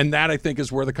 Yeah. And that, I think,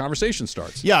 is where the conversation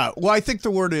starts. Yeah. Well, I think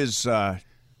the word is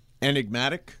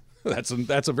enigmatic. That's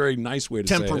a very nice way to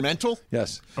say it. Temperamental.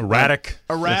 Yes. Erratic.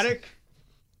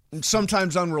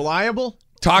 Sometimes unreliable.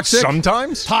 Toxic.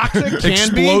 Sometimes. Toxic.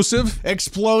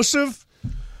 Explosive.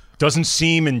 Doesn't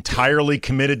seem entirely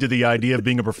committed to the idea of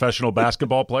being a professional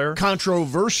basketball player.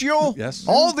 Controversial. Yes.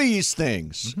 All these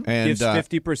things. And gives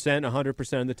 50%,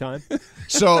 100% of the time.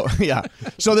 So, yeah.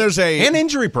 So there's and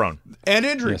injury prone.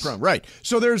 Right.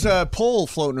 So there's a poll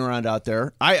floating around out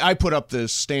there. I put up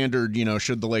this standard,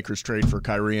 should the Lakers trade for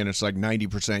Kyrie, and it's like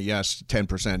 90% yes,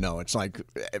 10% no. It's like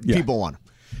people want him.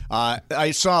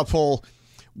 I saw a poll.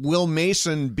 Will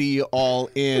Mason be all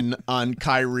in on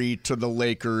Kyrie to the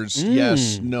Lakers?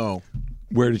 Yes, no.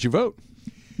 Where did you vote?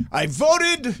 I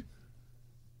voted.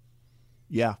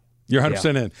 Yeah. You're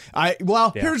 100% in.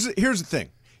 Here's the thing.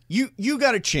 You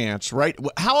got a chance, right?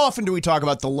 How often do we talk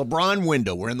about the LeBron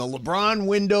window? We're in the LeBron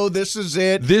window. This is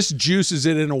it. This juices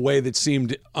it in a way that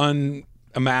seemed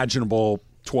unimaginable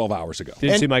 12 hours ago.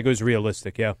 Didn't seem like it was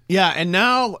realistic, yeah. Yeah, and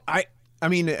now, I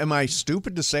mean, am I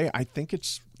stupid to say I think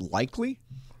it's likely?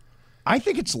 I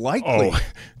think it's likely. Oh,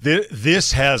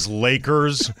 this has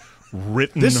Lakers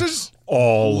written this is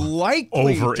all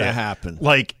likely over to it. happen.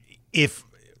 Like, if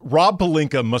Rob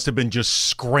Pelinka must have been just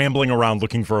scrambling around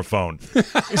looking for a phone.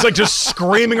 He's like just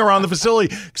screaming around the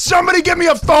facility, somebody give me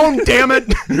a phone, damn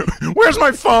it. Where's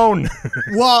my phone?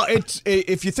 Well,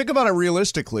 if you think about it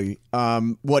realistically,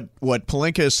 what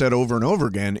Pelinka has said over and over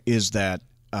again is that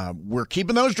we're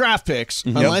keeping those draft picks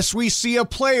unless we see a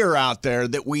player out there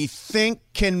that we think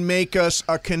can make us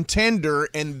a contender,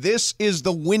 and this is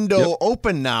the window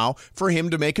open now for him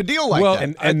to make a deal like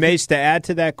that. And Mace, to add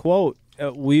to that quote,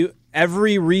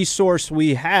 every resource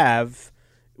we have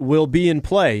will be in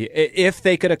play. If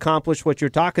they could accomplish what you're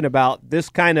talking about, this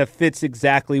kind of fits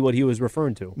exactly what he was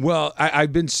referring to. Well,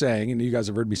 I've been saying, and you guys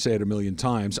have heard me say it a million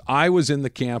times, I was in the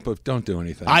camp of don't do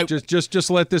anything. Just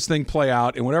let this thing play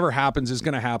out, and whatever happens is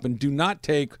going to happen. Do not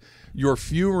take your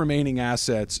few remaining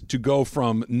assets to go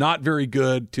from not very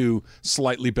good to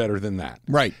slightly better than that.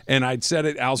 Right. And I'd said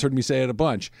it, Al's heard me say it a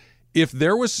bunch. If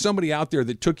there was somebody out there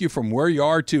that took you from where you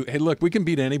are to, hey, look, we can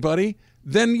beat anybody,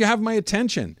 then you have my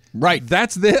attention. Right.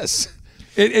 That's this.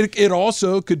 It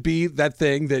also could be that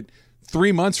thing that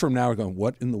 3 months from now we're going,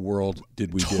 what in the world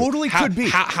did we do? Totally could be.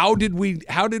 How did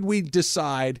we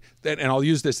decide that, and I'll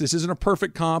use this isn't a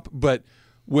perfect comp, but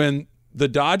when the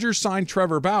Dodgers signed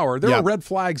Trevor Bauer, there were red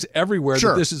flags everywhere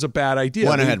that this is a bad idea.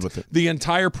 Went ahead with it. The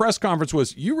entire press conference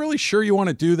was, you really sure you want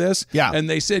to do this? Yeah. And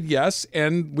they said yes,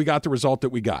 and we got the result that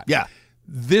we got. Yeah.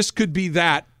 This could be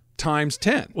that times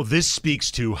 10. Well, this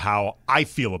speaks to how I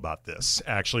feel about this,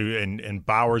 actually, and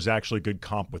Bauer's actually a good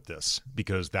comp with this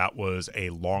because that was a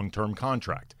long-term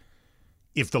contract.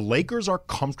 If the Lakers are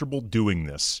comfortable doing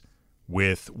this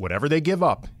with whatever they give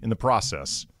up in the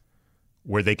process,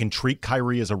 where they can treat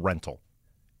Kyrie as a rental.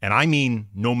 And I mean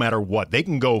no matter what. They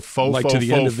can go to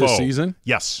the end of this season?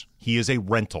 Yes, he is a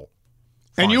rental.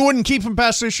 Fine. And you wouldn't keep him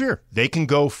past this year. They can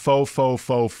go faux.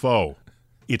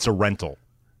 It's a rental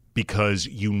because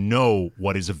you know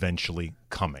what is eventually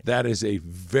coming. That is a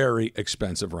very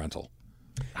expensive rental.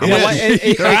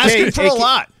 They're asking for a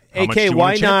lot. AK,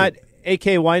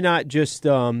 why not just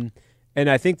and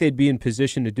I think they'd be in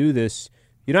position to do this.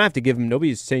 You don't have to give him.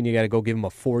 Nobody's saying you got to go give him a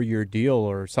 4-year deal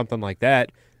or something like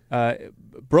that.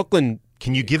 Brooklyn.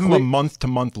 Can you give him a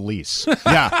month-to-month lease?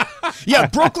 Yeah.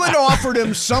 Brooklyn offered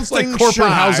him something like corporate shy.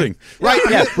 housing, right?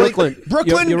 Yeah, Brooklyn.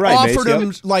 Brooklyn you're right, offered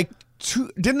Mace, him like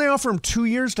 2. Didn't they offer him 2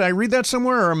 years? Did I read that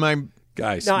somewhere, or am I?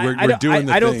 Guys, no, we're doing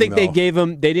the I don't thing, think though.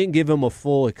 they didn't give him a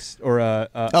full a full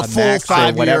max 5-year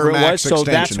or whatever it max was. So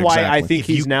that's extension, why exactly. I think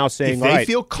he's now saying, if all they right,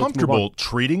 feel let's move comfortable on.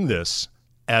 treating this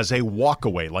as a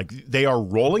walkaway, like they are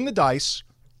rolling the dice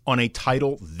on a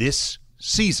title this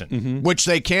season, which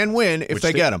they can win if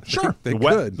they get him. Sure, they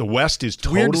could. The West is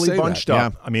weird to totally say bunched that.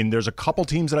 up. I mean, there's a couple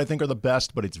teams that I think are the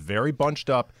best, but it's very bunched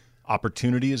up.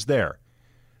 Opportunity is there.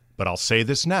 But I'll say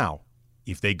this now.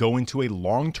 If they go into a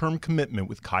long-term commitment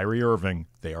with Kyrie Irving,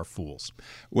 they are fools.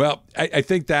 Well, I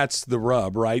think that's the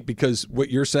rub, right? Because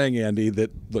what you're saying, Andy, that,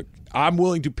 look, I'm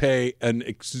willing to pay an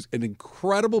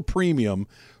incredible premium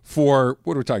for,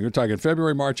 what are we talking? We're talking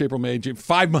February, March, April, May, June,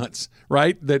 5 months,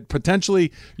 right? That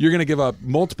potentially you're going to give up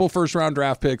multiple first-round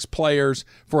draft picks, players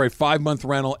for a 5-month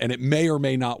rental, and it may or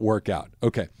may not work out.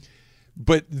 Okay.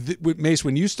 But Mace,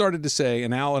 when you started to say,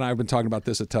 and Al and I have been talking about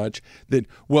this a touch, that,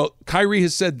 well, Kyrie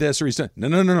has said this or he said,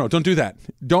 no, don't do that.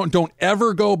 Don't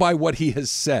ever go by what he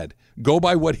has said. Go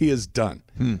by what he has done.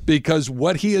 Because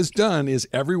what he has done is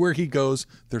everywhere he goes,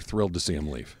 they're thrilled to see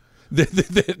him leave.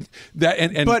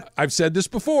 But I've said this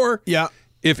before. Yeah.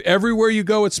 If everywhere you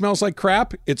go it smells like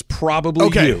crap, it's probably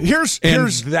you. Here's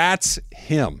that's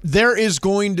him. There is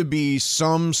going to be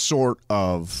some sort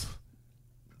of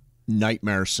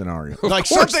nightmare scenario. Like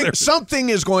something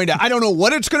is going to, I don't know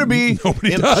what it's going to be.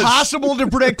 Impossible to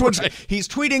predict what's he's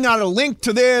tweeting out a link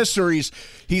to this, or he's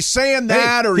saying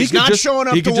that, or he's not showing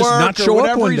up to work, or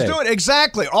whatever he's doing.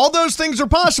 Exactly. All those things are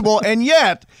possible, and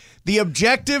yet the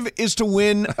objective is to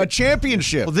win a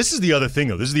championship. Well, this is the other thing,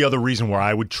 though. This is the other reason why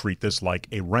I would treat this like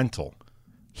a rental.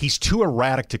 He's too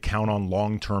erratic to count on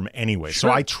long-term anyway. Sure.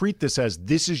 So I treat this as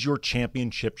this is your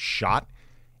championship shot.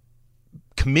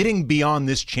 Committing beyond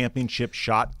this championship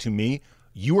shot, to me,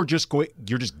 you're just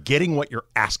getting what you're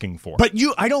asking for. But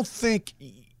I don't think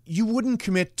you wouldn't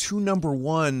commit 2 number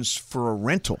ones for a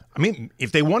rental. I mean,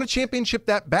 if they won a championship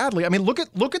that badly, I mean, look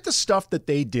at the stuff that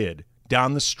they did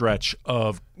down the stretch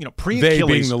of, pre-Achilles. They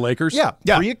being the Lakers? Yeah.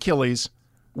 Pre-Achilles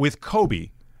with Kobe,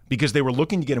 because they were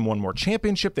looking to get him one more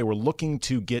championship. They were looking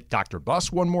to get Dr.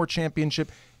 Buss one more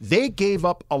championship. They gave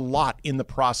up a lot in the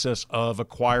process of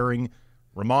acquiring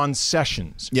Ramon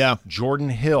Sessions, Jordan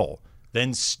Hill,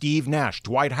 then Steve Nash,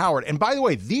 Dwight Howard. And by the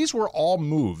way, these were all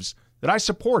moves that I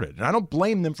supported, and I don't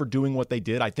blame them for doing what they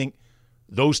did. I think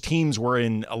those teams were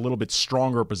in a little bit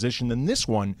stronger position than this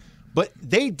one, but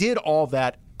they did all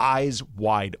that eyes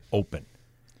wide open.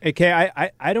 Okay,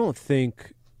 I don't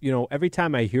think, every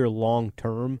time I hear long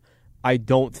term, I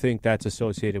don't think that's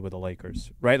associated with the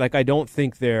Lakers, right? Like, I don't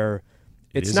think they're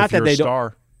 – it's not that they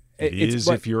don't – It is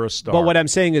if you're a star. But what I'm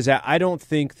saying is that I don't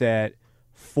think that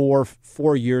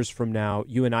 4 years from now,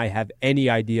 you and I have any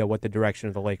idea what the direction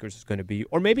of the Lakers is going to be,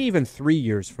 or maybe even 3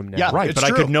 years from now. Yeah, right. But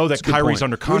true. I could know that Kyrie's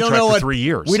under contract for 3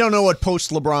 years. We don't know what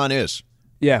post LeBron is.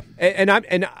 Yeah, and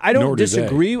I don't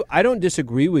disagree. I don't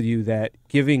disagree with you that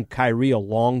giving Kyrie a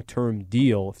long-term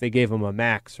deal, if they gave him a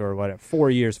max or whatever,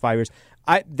 4 years, 5 years,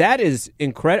 that is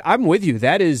incredible. I'm with you.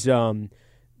 That is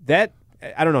that.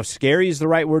 I don't know if scary is the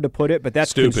right word to put it, but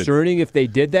that's concerning if they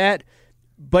did that.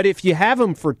 But if you have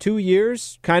them for 2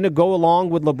 years, kind of go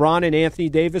along with LeBron and Anthony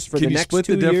Davis for the next 2 years.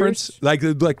 Can you split the difference?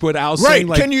 Like what Al's saying?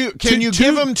 Right. Can you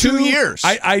give them 2 years?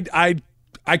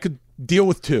 I could deal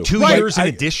with 2. 2 years in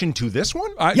addition to this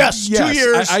one? Yes, 2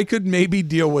 years. I could maybe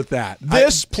deal with that.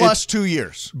 This plus 2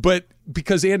 years. But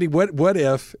because, Andy, what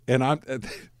if,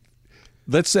 and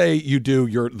let's say you do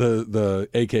the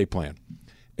AK plan,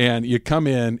 and you come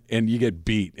in and you get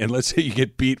beat, and let's say you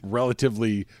get beat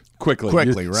relatively quickly,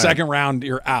 right. Second round,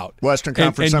 you're out. Western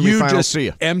Conference and semifinal, you just see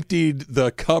you. Emptied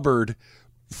the cupboard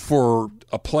for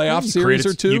a playoff series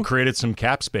or 2. You created some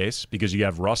cap space because you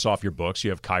have Russ off your books,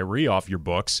 you have Kyrie off your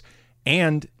books,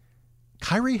 and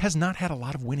Kyrie has not had a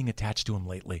lot of winning attached to him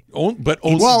lately.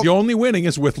 The only winning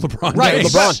is with LeBron. Right,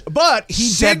 James. but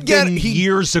he did get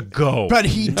years ago. But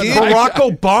he did. Barack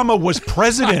Obama was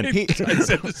president. I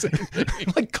said the same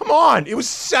thing. Like, come on, it was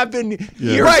 7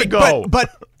 years ago.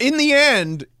 But in the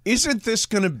end, isn't this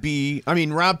going to be? I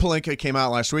mean, Rob Pelinka came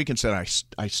out last week and said,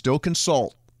 "I still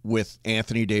consult with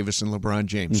Anthony Davis and LeBron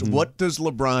James." Mm-hmm. What does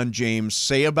LeBron James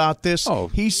say about this?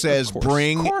 He says,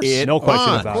 "Bring it no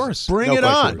question on." About it. Bring it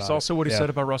on. It's also what he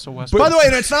said about Russell Westbrook. By the way,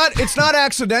 and it's not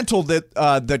accidental that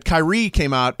that Kyrie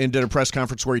came out and did a press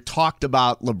conference where he talked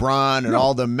about LeBron and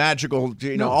all the magical,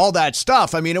 all that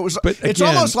stuff. I mean, it was. It's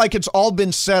almost like it's all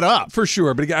been set up for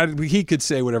sure. But he could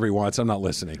say whatever he wants. I'm not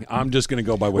listening. I'm just going to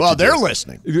go by what. Well, they're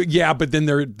listening. Yeah, but then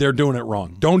they're doing it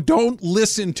wrong. Don't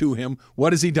listen to him.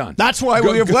 What has he done? That's why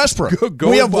we have Westbrook.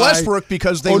 We have Westbrook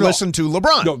because they listen to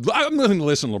LeBron. No, I'm not going to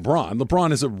listen to LeBron.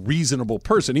 LeBron is a reasonable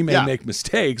person. He may make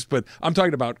mistakes, but I'm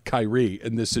talking about Kyrie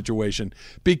in this situation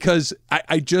because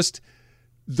I just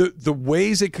the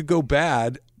ways it could go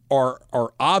bad are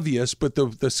obvious, but the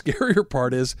scarier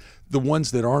part is the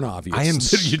ones that aren't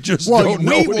obvious. You just don't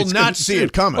know. We will not see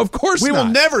it coming. Of course, we will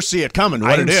never see it coming.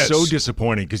 What it is. I'm so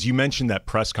disappointed because you mentioned that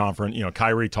press conference.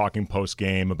 Kyrie talking post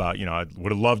game about I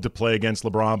would have loved to play against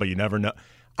LeBron, but you never know.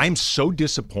 I'm so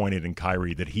disappointed in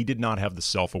Kyrie that he did not have the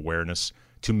self-awareness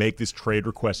to make this trade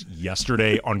request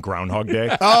yesterday on Groundhog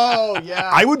Day. Oh, yeah.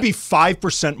 I would be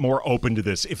 5% more open to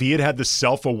this if he had the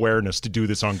self-awareness to do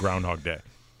this on Groundhog Day.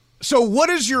 So what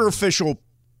is your official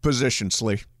position,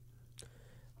 Slee?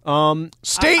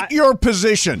 State your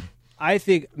position. I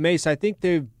think, Mace,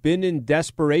 they've been in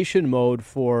desperation mode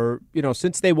for,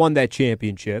 since they won that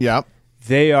championship. Yeah.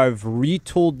 They have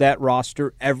retooled that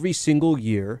roster every single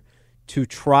year to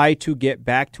try to get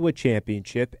back to a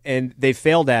championship, and they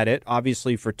failed at it,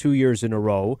 obviously, for 2 years in a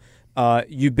row.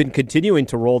 You've been continuing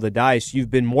to roll the dice. You've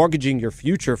been mortgaging your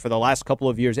future for the last couple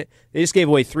of years. They just gave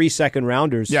away 3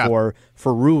 second-rounders for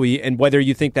Rui, and whether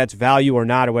you think that's value or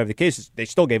not, or whatever the case is, they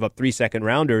still gave up 3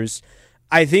 second-rounders.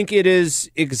 I think it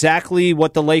is exactly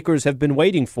what the Lakers have been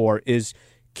waiting for, is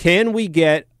can we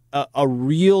get a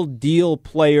real deal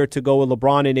player to go with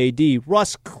LeBron and AD?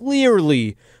 Russ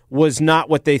clearly was not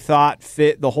what they thought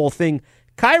fit the whole thing.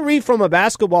 Kyrie, from a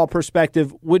basketball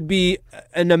perspective, would be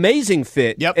an amazing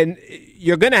fit. Yep. And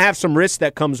you're going to have some risk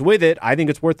that comes with it. I think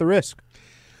it's worth the risk.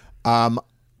 I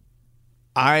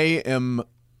am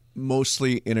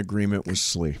mostly in agreement with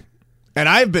Slee. And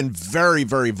I've been very,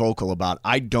 very vocal about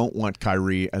I don't want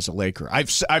Kyrie as a Laker. I've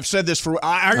said this for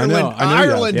Ireland.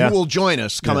 Ireland, who will join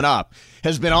us coming up,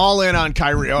 has been all in on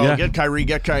Kyrie. Get Kyrie,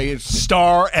 get Kyrie.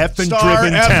 Star effing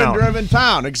driven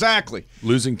town. Exactly.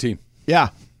 Losing team. Yeah.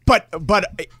 But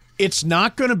it's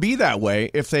not going to be that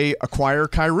way if they acquire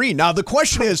Kyrie. Now, the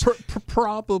question is...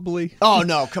 Probably. Oh,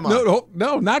 no, come on.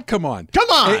 No, not come on. Come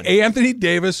on. Anthony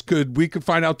Davis, we could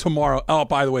find out tomorrow. Oh,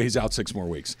 by the way, he's out 6 more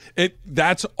weeks.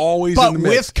 That's always but in the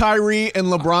mix. With Kyrie and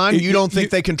LeBron, you don't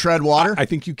think they can tread water? I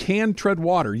think you can tread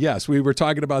water, yes. We were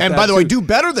talking about and that. And by the way, too. do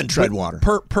better than tread water.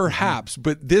 Perhaps,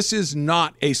 but this is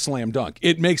not a slam dunk.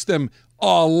 It makes them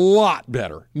a lot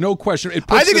better, no question.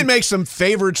 I think it makes them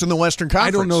favorites in the Western Conference.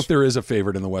 I don't know if there is a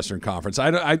favorite in the Western Conference.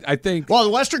 I think. Well,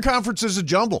 the Western Conference is a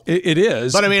jumble. It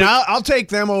is, but I mean, I'll take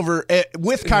them over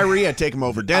with Kyrie. I take them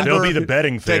over Denver. They'll be the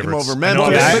betting favorites. Take them over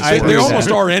Memphis. They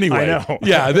almost are anyway. I know.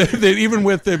 Yeah, even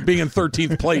with them being in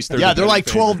 13th place, they're like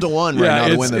 12-1 right now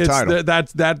to win the title.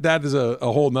 That is a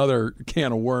whole nother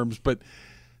can of worms. But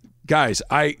guys,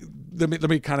 let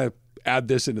me kind of add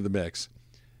this into the mix.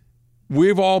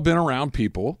 We've all been around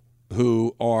people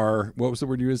who are, what was the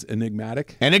word you used?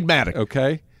 Enigmatic? Enigmatic.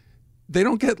 Okay. They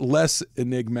don't get less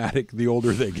enigmatic the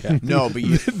older they get. No, but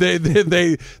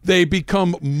they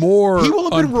become more. He will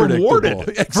have been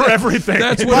rewarded for everything.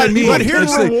 That's what I mean. But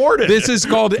here's rewarded. This is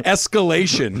called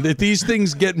escalation. That these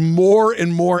things get more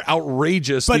and more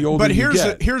outrageous the older you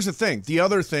get. But here's the thing. The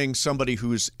other thing somebody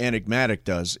who's enigmatic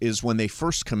does is when they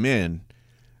first come in,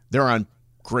 they're on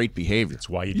great behavior. That's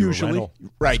why you do a rental.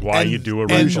 Right. That's why you do a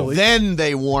rental. And then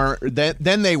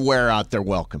they wear out their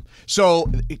welcome.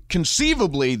 So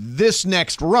conceivably, this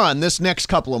next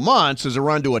couple of months is a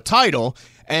run to a title,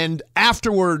 and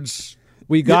afterwards.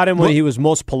 We got him when he was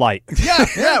most polite.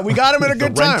 Yeah, we got him at a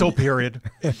good time. Rental period.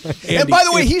 And by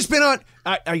the way, he's been on.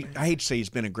 I hate to say he's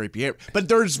been a great behavior, but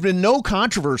there's been no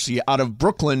controversy out of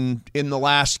Brooklyn in the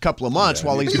last couple of months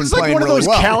while he's been playing really well. It's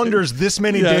like one of those calendars this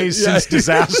many days since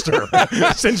disaster,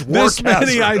 since work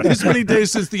this many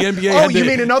days since the NBA. Oh, you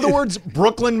mean in other words,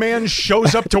 Brooklyn man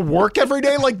shows up to work every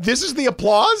day? Like this is the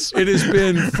applause? It has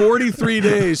been 43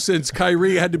 days since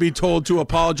Kyrie had to be told to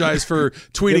apologize for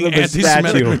tweeting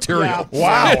anti-Semitic material. Yeah.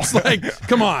 Wow. It's like,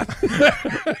 come on.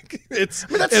 That's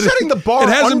setting the bar It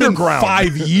hasn't underground.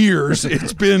 been 5 years.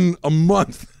 It's been a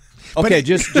month. Okay,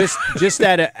 just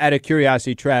out of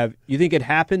curiosity, Trav, you think it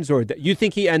happens, or you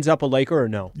think he ends up a Laker or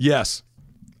no? Yes,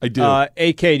 I do.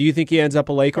 AK, do you think he ends up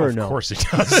a Laker or no? Of course he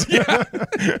does. Yeah.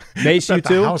 Mace, you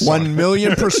too?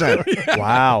 1,000,000%.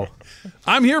 Wow.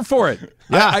 I'm here for it.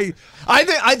 Yeah. I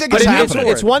think it's happening.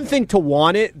 It's one thing to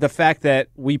want it. The fact that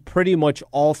we pretty much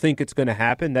all think it's going to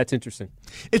happen, that's interesting.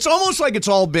 It's almost like it's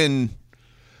all been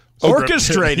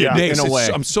orchestrated in a way.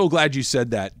 I'm so glad you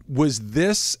said that. Was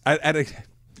this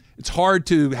it's hard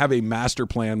to have a master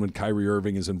plan when Kyrie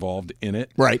Irving is involved in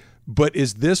it. Right. But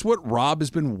is this what Rob has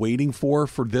been waiting for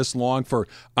this long?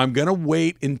 I'm going to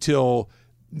wait until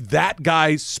that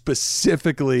guy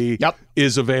specifically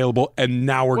is available, and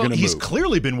now we're going to move. He's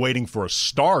clearly been waiting for a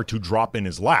star to drop in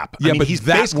his lap. Yeah, but he's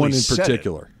that one in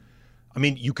particular. I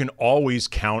mean, you can always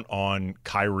count on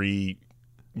Kyrie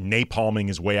napalming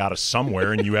his way out of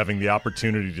somewhere and you having the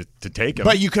opportunity to take him.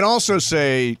 But you can also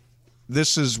say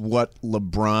this is what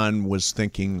LeBron was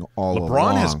thinking all along.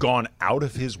 LeBron has gone out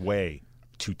of his way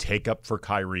to take up for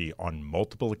Kyrie on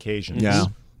multiple occasions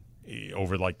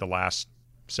over like the last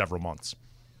several months.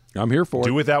 I'm here for it.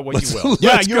 Do with that what you will.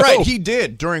 Yeah, you're right. He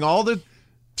did during all the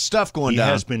stuff going down.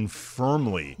 He has been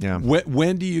firmly. Yeah.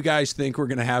 When do you guys think we're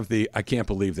going to have I can't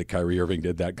believe that Kyrie Irving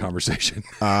did that conversation.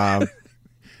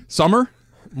 Summer?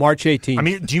 March 18th. I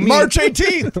mean, do you mean March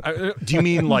 18th? Do you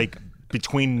mean like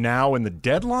between now and the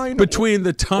deadline? Between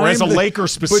the time, or as a Laker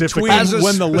specifically,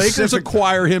 when the Lakers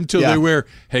acquire him till they wear.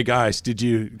 Hey guys,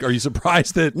 are you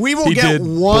surprised that we will get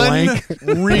one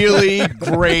really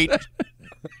great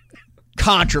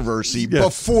controversy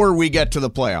before we get to the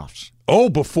playoffs? Oh,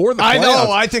 before the playoffs. I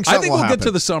know. I think we'll happen. get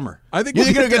to the summer. I think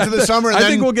we'll get to the summer. I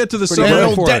think we'll get to the summer.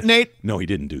 It'll detonate. No, he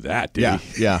didn't do that. Did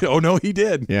he? Yeah. Oh no, he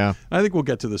did. Yeah. I think we'll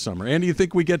get to the summer. Andy, you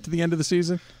think we get to the end of the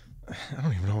season? I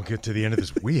don't even know we'll get to the end of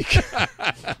this week.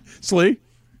 Slee?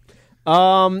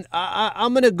 I'm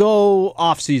going to go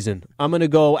off season. I'm going to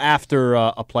go after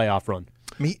a playoff run.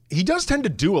 I mean, he does tend to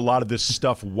do a lot of this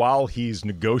stuff while he's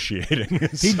negotiating.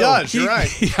 He does, you're right.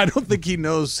 I don't think he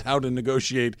knows how to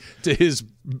negotiate to his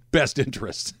best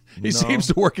interests. He seems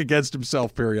to work against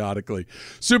himself periodically.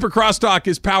 Super Crosstalk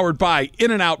is powered by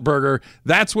In-N-Out Burger.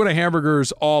 That's what a hamburger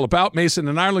is all about. Mason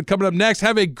and Ireland coming up next.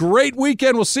 Have a great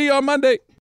weekend. We'll see you on Monday.